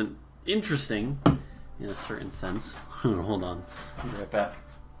thought that wasn't interesting in a certain sense. Hold on. I'll be right back.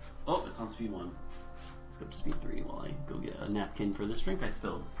 Oh, it's on speed 1. Let's go to speed 3 while I go get a napkin for this drink I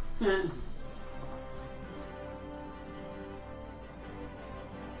spilled.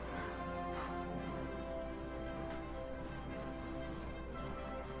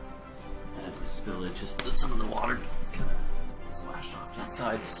 Spill it, just some of the water kind of splashed off to the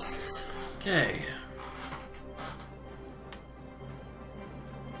side. Okay.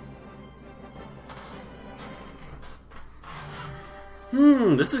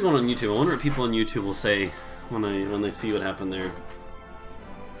 This is going on YouTube. I wonder what people on YouTube will say when they see what happened there.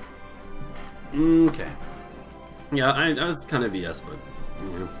 Okay. Yeah, I was kind of BS, but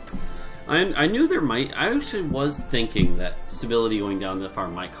you know. I knew there might. I actually was thinking that stability going down that far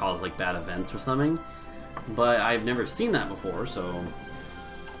might cause like bad events or something, but I've never seen that before. So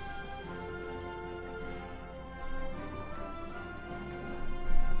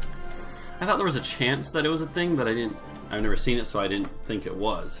I thought there was a chance that it was a thing, but I didn't. I've never seen it, so I didn't think it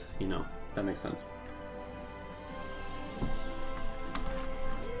was. You know, that makes sense.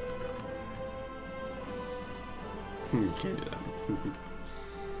 Can't do that.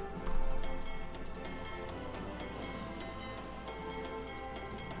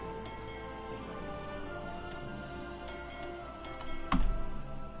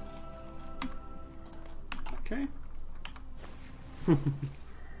 Okay.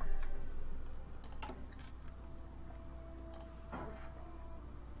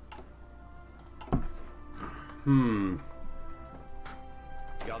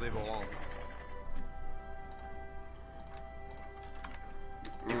 Gardez vos rangs.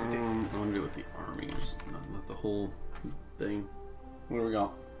 I want to do it with the army, just not the whole thing. Where we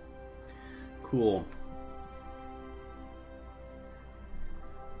go? Cool.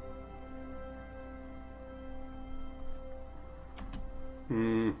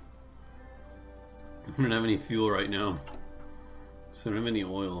 I don't have any fuel right now, so I don't have any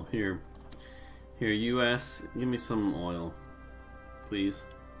oil. Here, US, give me some oil, please.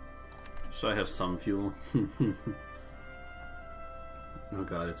 Should I have some fuel? Oh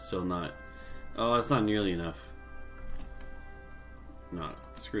god, it's still not. Oh, it's not nearly enough. No,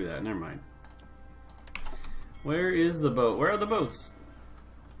 screw that. Never mind. Where is the boat? Where are the boats?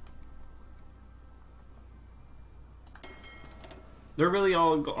 They're really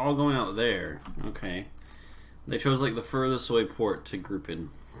all going out there. Okay. They chose like the furthest away port to group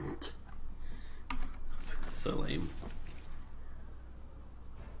in. It's so lame.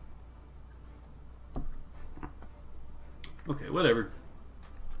 Okay, whatever.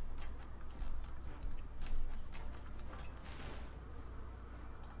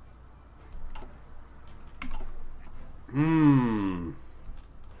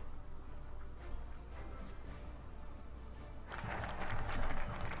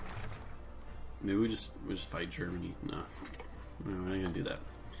 Maybe we just fight Germany. No, we're not gonna do that.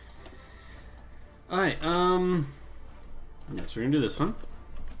 All right. Yes, we're gonna do this one.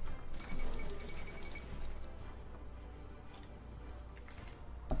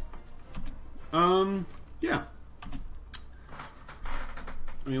 Yeah.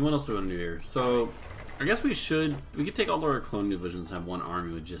 I mean, what else do we want to do here? So, I guess we could take all our clone divisions and have one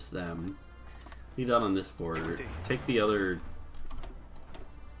army with just them. Leave that on this border. Take the other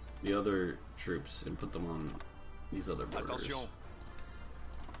troops and put them on these other borders.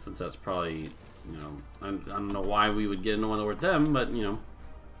 Since that's probably, you know, I don't know why we would get into one with them, but you know,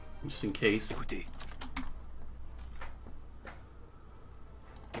 just in case. Écoutez.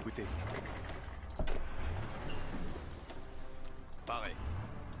 Écoutez. Pareil.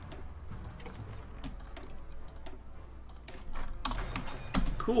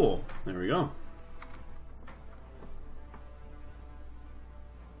 Cool. There we go.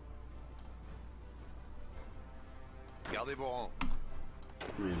 Gardez vos rangs.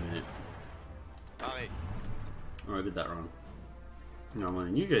 Wait a minute. Pareil. Oh, I did that wrong. No, I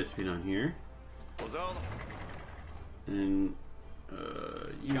wanted you guys to be down here, Aux ordres. and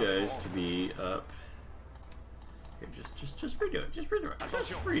you guys to be up. Here, just redo it. Just redo it.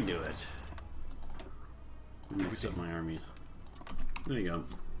 Just redo it. Mix up my armies. There you go.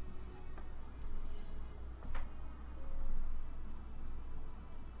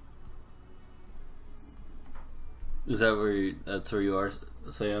 Is that where that's where you are,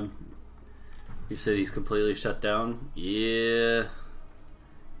 Sam? You said he's completely shut down? Yeah.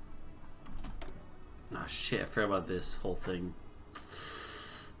 Ah, shit, I forgot about this whole thing.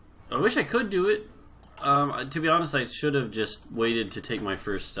 I wish I could do it. To be honest, I should have just waited to take my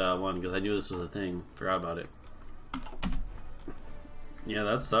first one because I knew this was a thing. Forgot about it. Yeah,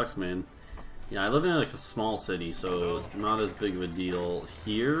 that sucks, man. Yeah, I live in like a small city, so not as big of a deal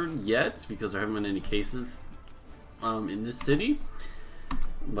here yet because there haven't been any cases in this city.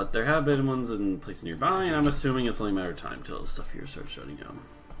 But there have been ones in places nearby, and I'm assuming it's only a matter of time till stuff here starts shutting down.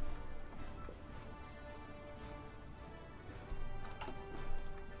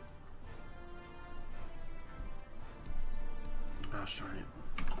 Gosh darn it.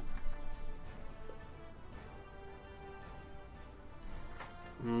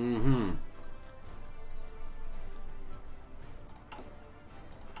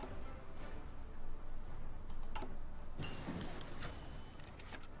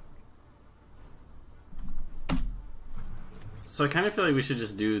 So I kind of feel like we should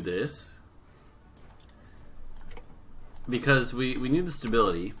just do this because we need the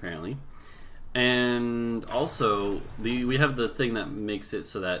stability apparently, and also we have the thing that makes it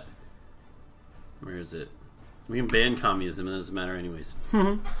so that where is it? We can ban communism and it doesn't matter anyways.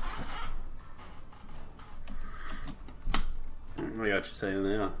 I got you saying,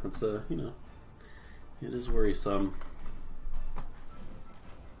 yeah, that's you know, it is worrisome.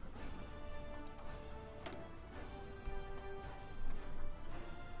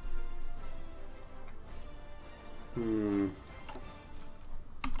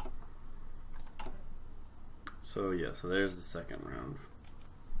 So yeah, so there's the second round.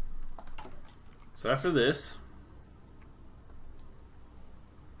 So after this,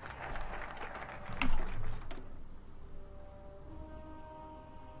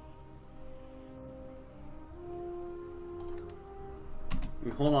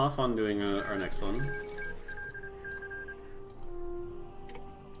 we hold off on doing our next one.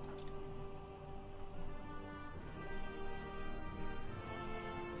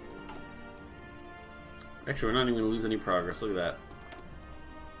 Actually, we're not even going to lose any progress. Look at that.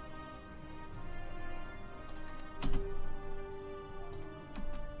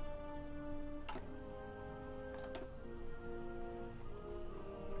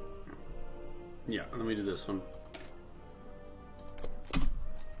 Yeah, let me do this one.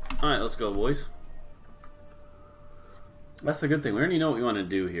 Alright, let's go, boys. That's a good thing. We already know what we want to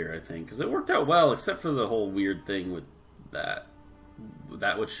do here, I think. Because it worked out well, except for the whole weird thing with that.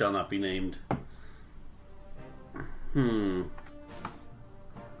 That which shall not be named.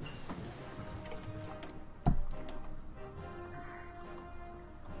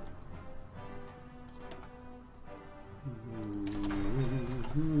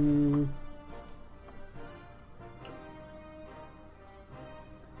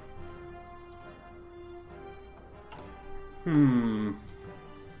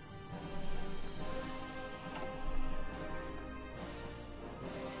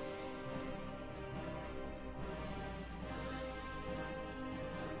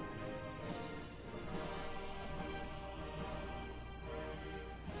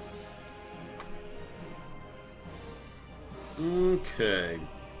 Okay.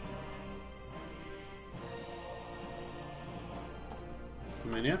 I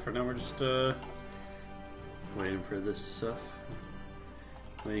mean, yeah, for now we're just waiting for this stuff.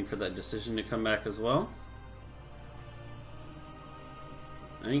 Waiting for that decision to come back as well.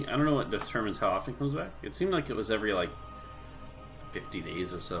 I don't know what determines how often it comes back. It seemed like it was every like 50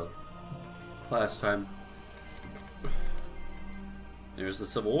 days or so last time. There's the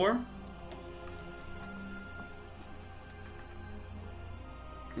Civil War.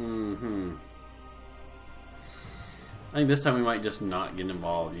 I think this time we might just not get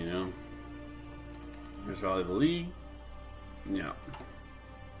involved, you know? There's probably the League. Yeah.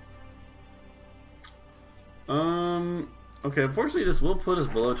 Okay, unfortunately this will put us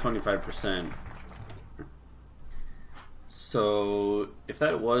below 25%. So, if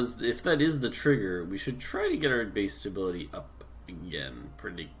that is the trigger, we should try to get our base stability up again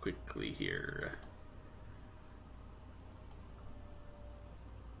pretty quickly here.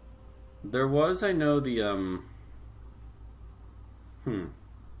 There was, I know, the,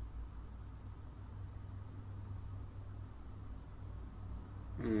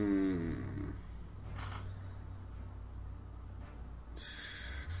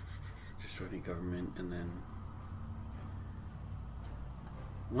 Destroy the government, and then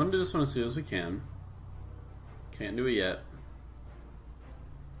I want to do this one as soon as we can. Can't do it yet.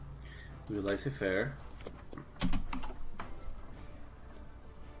 We would laissez-faire.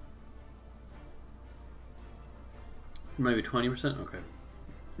 Maybe 20%? Okay.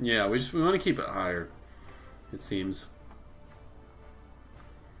 Yeah, we want to keep it higher, it seems.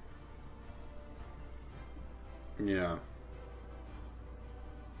 Yeah.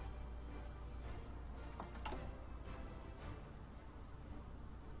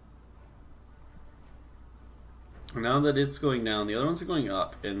 Now that it's going down, the other ones are going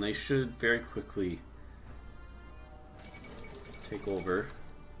up, and they should very quickly take over.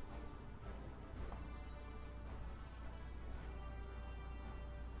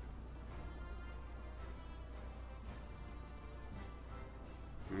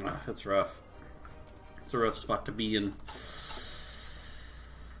 That's rough. It's a rough spot to be in.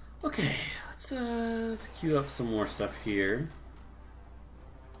 Okay, let's queue up some more stuff here.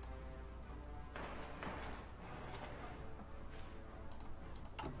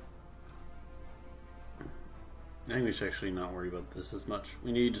 I think we should actually not worry about this as much.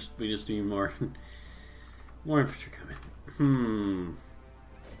 We just need more more infantry coming.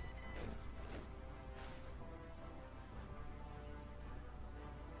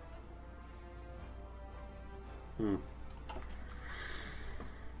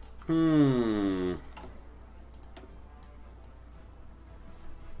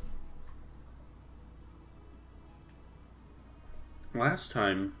 Last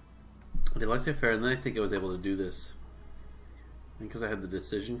time I did laissez-faire, and then I think I was able to do this because I had the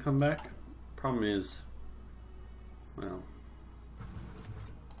decision come back. Problem is, well,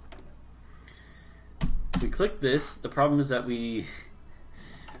 if we click this, the problem is that we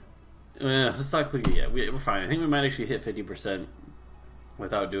let's not click it yet. We're fine. I think we might actually hit 50%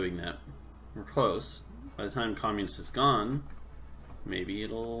 without doing that. We're close. By the time communist is gone, maybe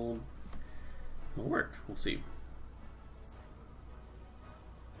it'll work. We'll see.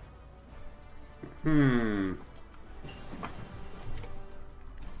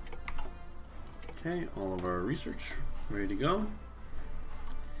 Okay, all of our research ready to go.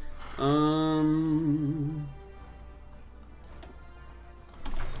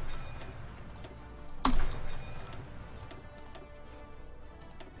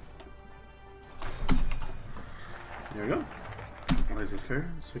 There we go.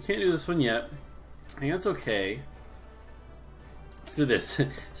 Laissez-faire. So we can't do this one yet. I think that's okay. Let's do this.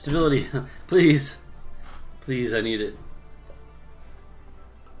 Stability. Please. Please, I need it.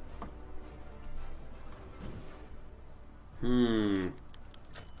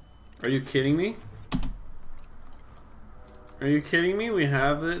 Are you kidding me? Are you kidding me? We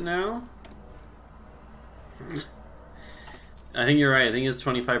have it now? I think you're right. I think it's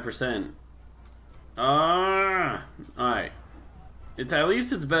 25%. Alright. At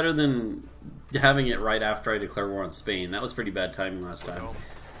least it's better than having it right after I declare war on Spain. That was pretty bad timing last time.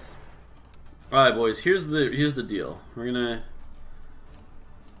 Alright, boys, here's the deal. We're gonna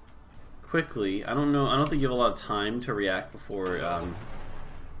quickly, I don't think you have a lot of time to react before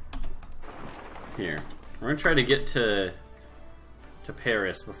here. We're gonna try to get to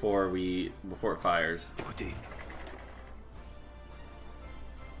Paris before it fires. Écoutez.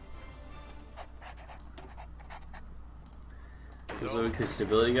 There's a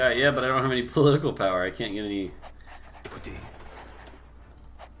stability guy. Yeah, but I don't have any political power. I can't get any. Écoutez.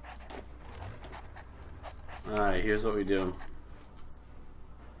 Alright, here's what we do.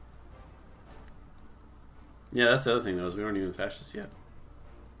 Yeah, that's the other thing though, is we aren't even fascists yet.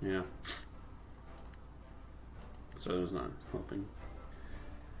 Yeah. So it was not helping.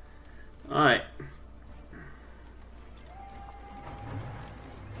 Alright.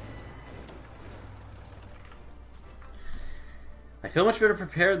 I feel much better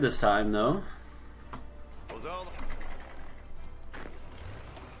prepared this time, though. Aux ordres.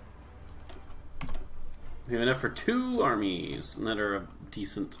 We have enough for 2 armies that are a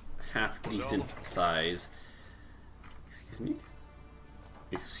decent, half-decent size. Excuse me?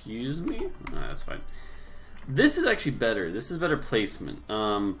 Excuse me? That's fine. This is actually better. This is better placement.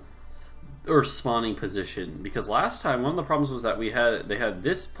 Or spawning position. Because last time, one of the problems was that they had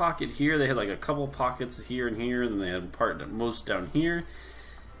this pocket here, they had like a couple pockets here and here, and then they had part most down here.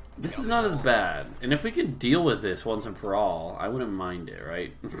 This is not as bad. And if we could deal with this once and for all, I wouldn't mind it,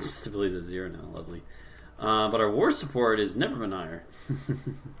 right? Stability's at 0 now, lovely. But our war support has never been higher.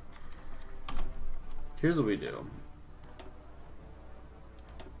 Here's what we do.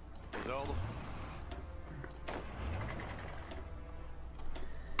 Aux ordres.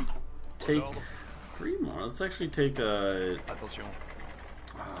 Take 3 more. Let's actually take a. Attention.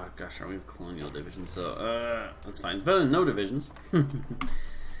 Oh gosh, we have colonial divisions, so that's fine. It's better than no divisions.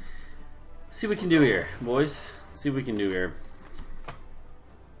 See what we can do here, boys. See what we can do here.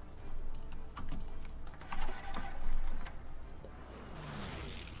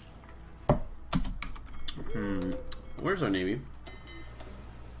 Where's our navy?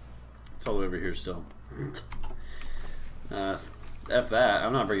 It's all the way over here still. F that.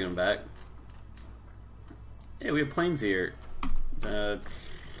 I'm not bringing them back. Hey, we have planes here.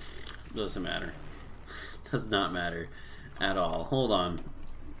 Doesn't matter. Does not matter at all. Hold on.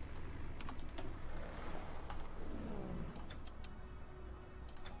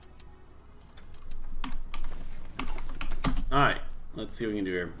 Alright, let's see what we can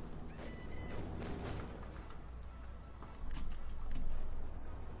do here.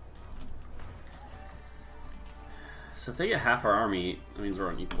 So if they get half our army, that means we're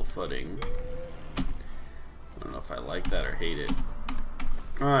on equal footing. I don't know if I like that or hate it.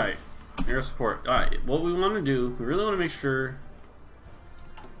 Alright, air support. Alright, what we want to do, we really want to make sure...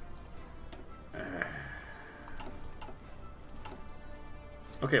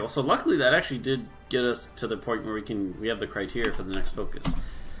 Okay, well, so luckily that actually did get us to the point where we have the criteria for the next focus.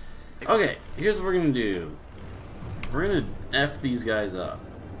 Okay, here's what we're gonna do. We're gonna F these guys up.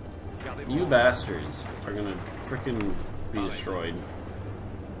 You bastards are gonna freaking be destroyed.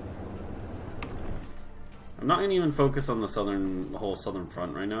 I'm not gonna even focus on the whole southern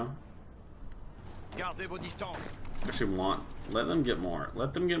front right now. Gardez vos distances. Actually, let them get more.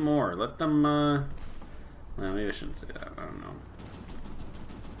 Let them get more. Let them. Well, maybe I shouldn't say that. I don't know.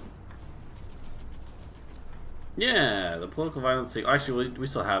 Yeah, the political violence thing. Actually, we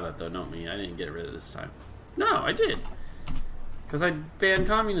still have that though, don't we? I didn't get rid of it this time. No, I did. Because I banned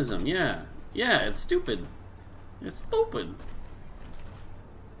communism. Yeah. Yeah, it's stupid. It's stupid.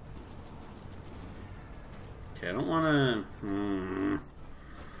 Okay, I don't want to...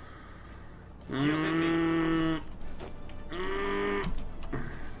 Bougez-vous.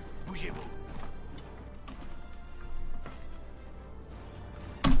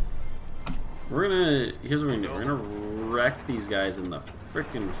 We're gonna... Here's what we're gonna do. We're gonna wreck these guys in the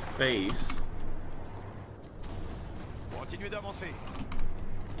frickin' face. Continuez d'avancer.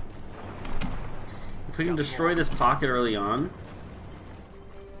 If we can destroy this pocket early on...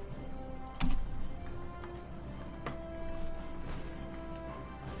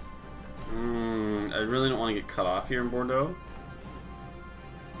 I really don't want to get cut off here in Bordeaux.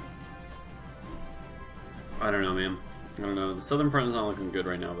 I don't know, man. I don't know. The southern front is not looking good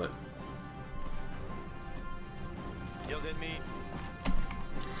right now, but... Tirs ennemis.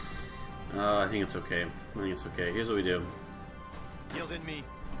 I think it's okay. I think it's okay. Here's what we do. Tirs ennemis.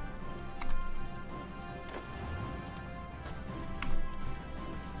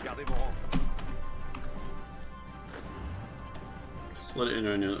 Gardez vos rangs. Split it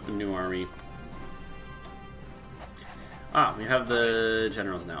into a new army. Ah, we have the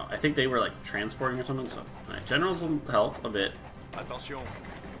generals now. I think they were like transporting or something, so right, generals will help a bit. Attention.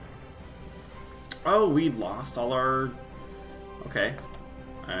 Oh, we lost all our... Okay.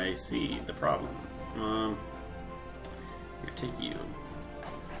 I see the problem. Here, take you.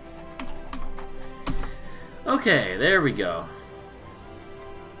 Okay, there we go.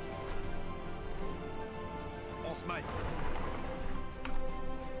 On se maille.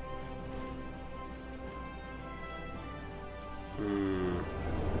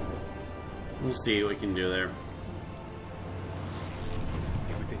 We'll see what we can do there.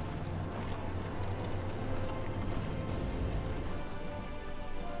 Écoutez.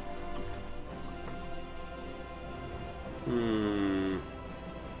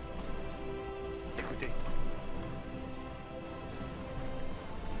 Écoutez.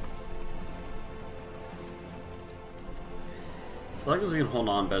 As long as we can hold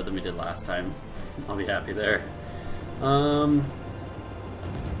on better than we did last time, I'll be happy there.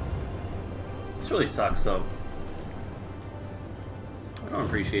 This really sucks, though. I don't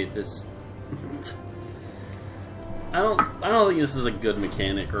appreciate this. I don't think this is a good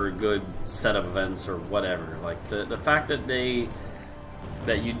mechanic or a good set of events or whatever. Like the fact that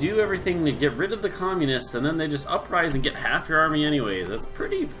you do everything to get rid of the communists and then they just uprise and get half your army anyways. That's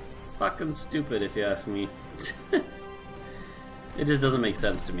pretty fucking stupid, if you ask me. It just doesn't make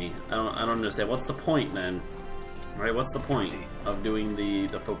sense to me. I don't understand. What's the point then? Right? What's the point of doing the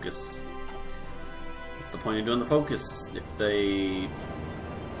focus? What's the point of doing the focus if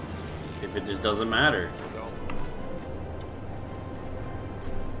it just doesn't matter?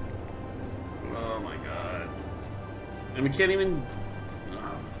 Oh my god. And we can't even...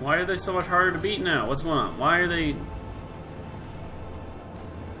 Why are they so much harder to beat now? What's going on? Why are they...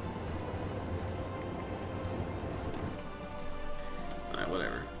 Alright,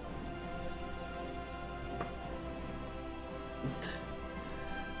 whatever.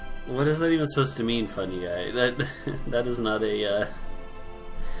 What is that even supposed to mean, funny guy? That is not a, I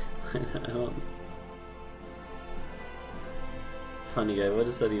don't... Funny guy, what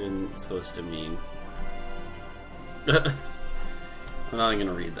is that even supposed to mean? I'm not even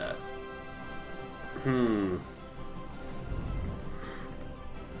gonna read that.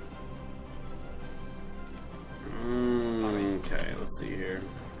 Okay, let's see here.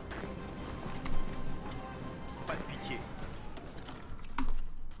 Pas de pitié.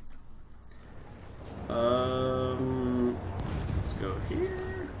 Let's go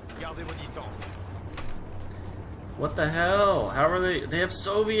here. Gardez vos distances. What the hell? How are they? They have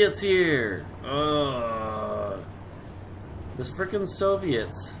Soviets here! Ugh. There's frickin'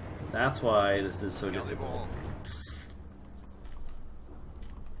 Soviets. That's why this is so difficult.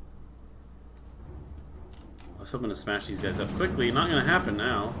 I was hoping to smash these guys up quickly. Not gonna happen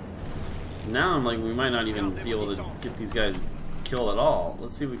now. Now I'm like, we might not even be able to get these guys killed at all.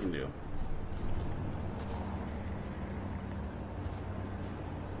 Let's see what we can do.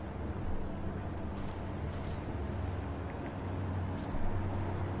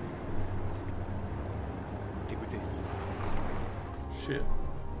 Shit.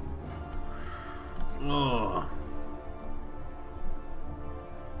 Oh.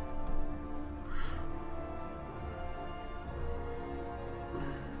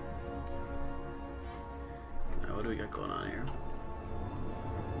 Now what do we got going on here?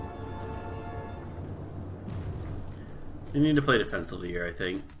 We need to play defensively here, I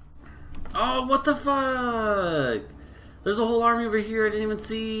think. Oh, what the fuck? There's a whole army over here I didn't even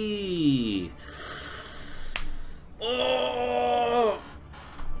see. Oh!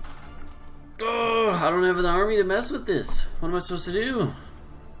 Oh, I don't have an army to mess with this. What am I supposed to do?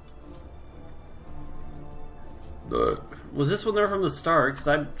 Was this one there from the start? Because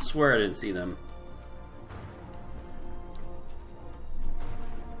I swear I didn't see them.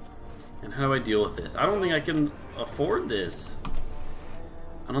 And how do I deal with this? I don't think I can afford this.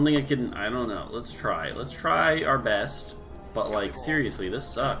 I don't think I can. I don't know. Let's try. Let's try our best. But like seriously,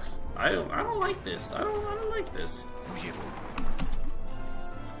 this sucks. I don't like this. I don't like this.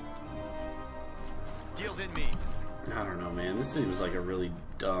 I don't know, man. This seems like a really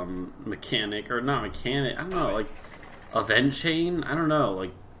dumb mechanic, or not mechanic. I don't know, like event chain. I don't know.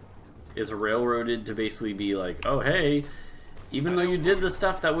 Like, it's railroaded to basically be like, oh hey, even though you did the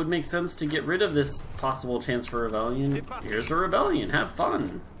stuff that would make sense to get rid of this possible chance for rebellion, here's a rebellion. Have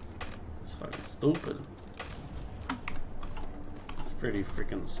fun. It's fucking stupid. It's pretty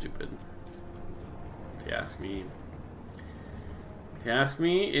freaking stupid. If you ask me. If you ask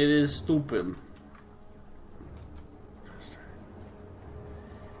me, it is stupid.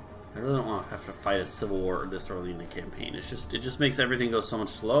 I really don't want to have to fight a civil war this early in the campaign. It just makes everything go so much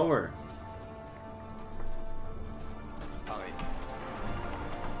slower.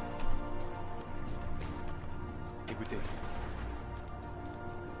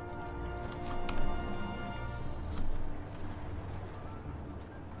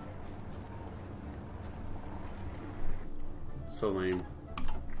 So lame.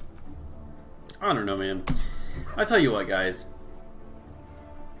 I don't know, man. I tell you what, guys.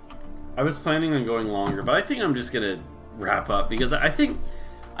 I was planning on going longer, but I think I'm just gonna wrap up because I think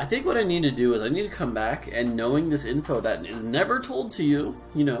what I need to do is I need to come back and knowing this info that is never told to you,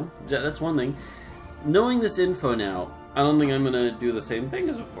 you know, that's one thing. Knowing this info now, I don't think I'm gonna do the same thing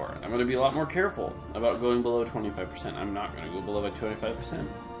as before. I'm gonna be a lot more careful about going below 25%. I'm not gonna go below like 25%.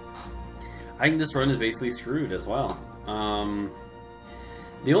 I think this run is basically screwed as well.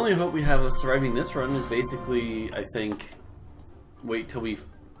 The only hope we have of surviving this run is basically, I think, wait till we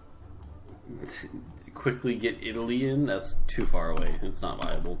quickly get Italy in. That's too far away. It's not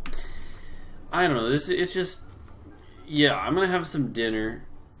viable. I don't know. It's just, yeah. I'm gonna have some dinner.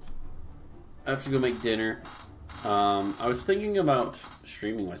 I have to go make dinner. I was thinking about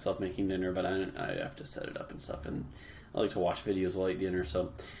streaming myself making dinner, but I have to set it up and stuff, and I like to watch videos while I eat dinner,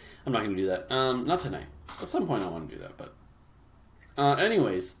 so I'm not gonna do that. Not tonight. At some point I want to do that, but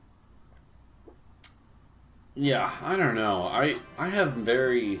anyways, yeah. I don't know. I have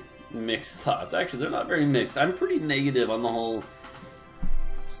very mixed thoughts. Actually, they're not very mixed. I'm pretty negative on the whole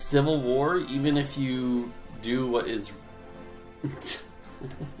civil war, even if you do what is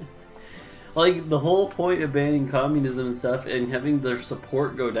like the whole point of banning communism and stuff and having their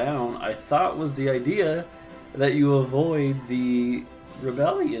support go down, I thought was the idea that you avoid the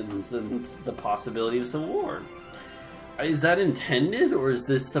rebellions and the possibility of civil war. Is that intended, or is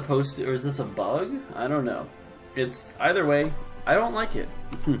this supposed to, or is this a bug? I don't know. It's either way, I don't like it.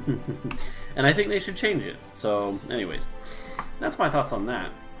 And I think they should change it. So anyways, that's my thoughts on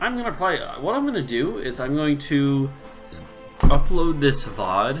that. I'm gonna probably, what I'm gonna do is I'm going to upload this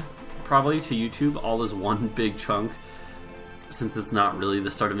VOD probably to YouTube all as one big chunk, since it's not really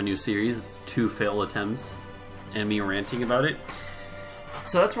the start of a new series. It's 2 failed attempts and me ranting about it.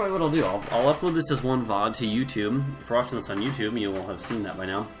 So that's probably what I'll do. I'll upload this as one VOD to YouTube. If you're watching this on YouTube, you will have seen that by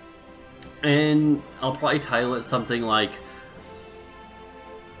now. And I'll probably title it something like,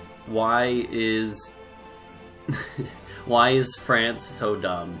 why is France so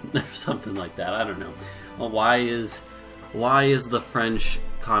dumb? Or something like that. I don't know. Well, why is the French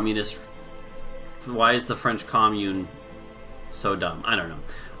Communist, why is the French Commune so dumb? I don't know.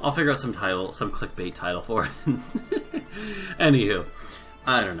 I'll figure out some title, some clickbait title for it. Anywho,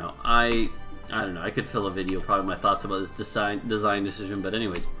 I don't know. I don't know. I could fill a video probably my thoughts about this design decision, but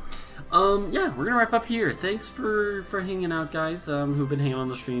anyways, yeah, we're gonna wrap up here. Thanks for hanging out, guys. Who've been hanging on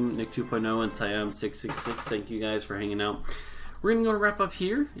the stream, Nick 2.0 and Siam666. Thank you guys for hanging out. We're gonna wrap up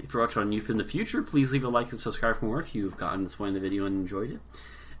here. If you're watching on YouTube in the future, please leave a like and subscribe for more if you've gotten this point in the video and enjoyed it.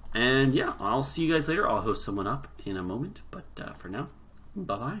 And yeah, I'll see you guys later. I'll host someone up in a moment, but for now,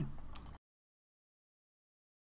 bye bye.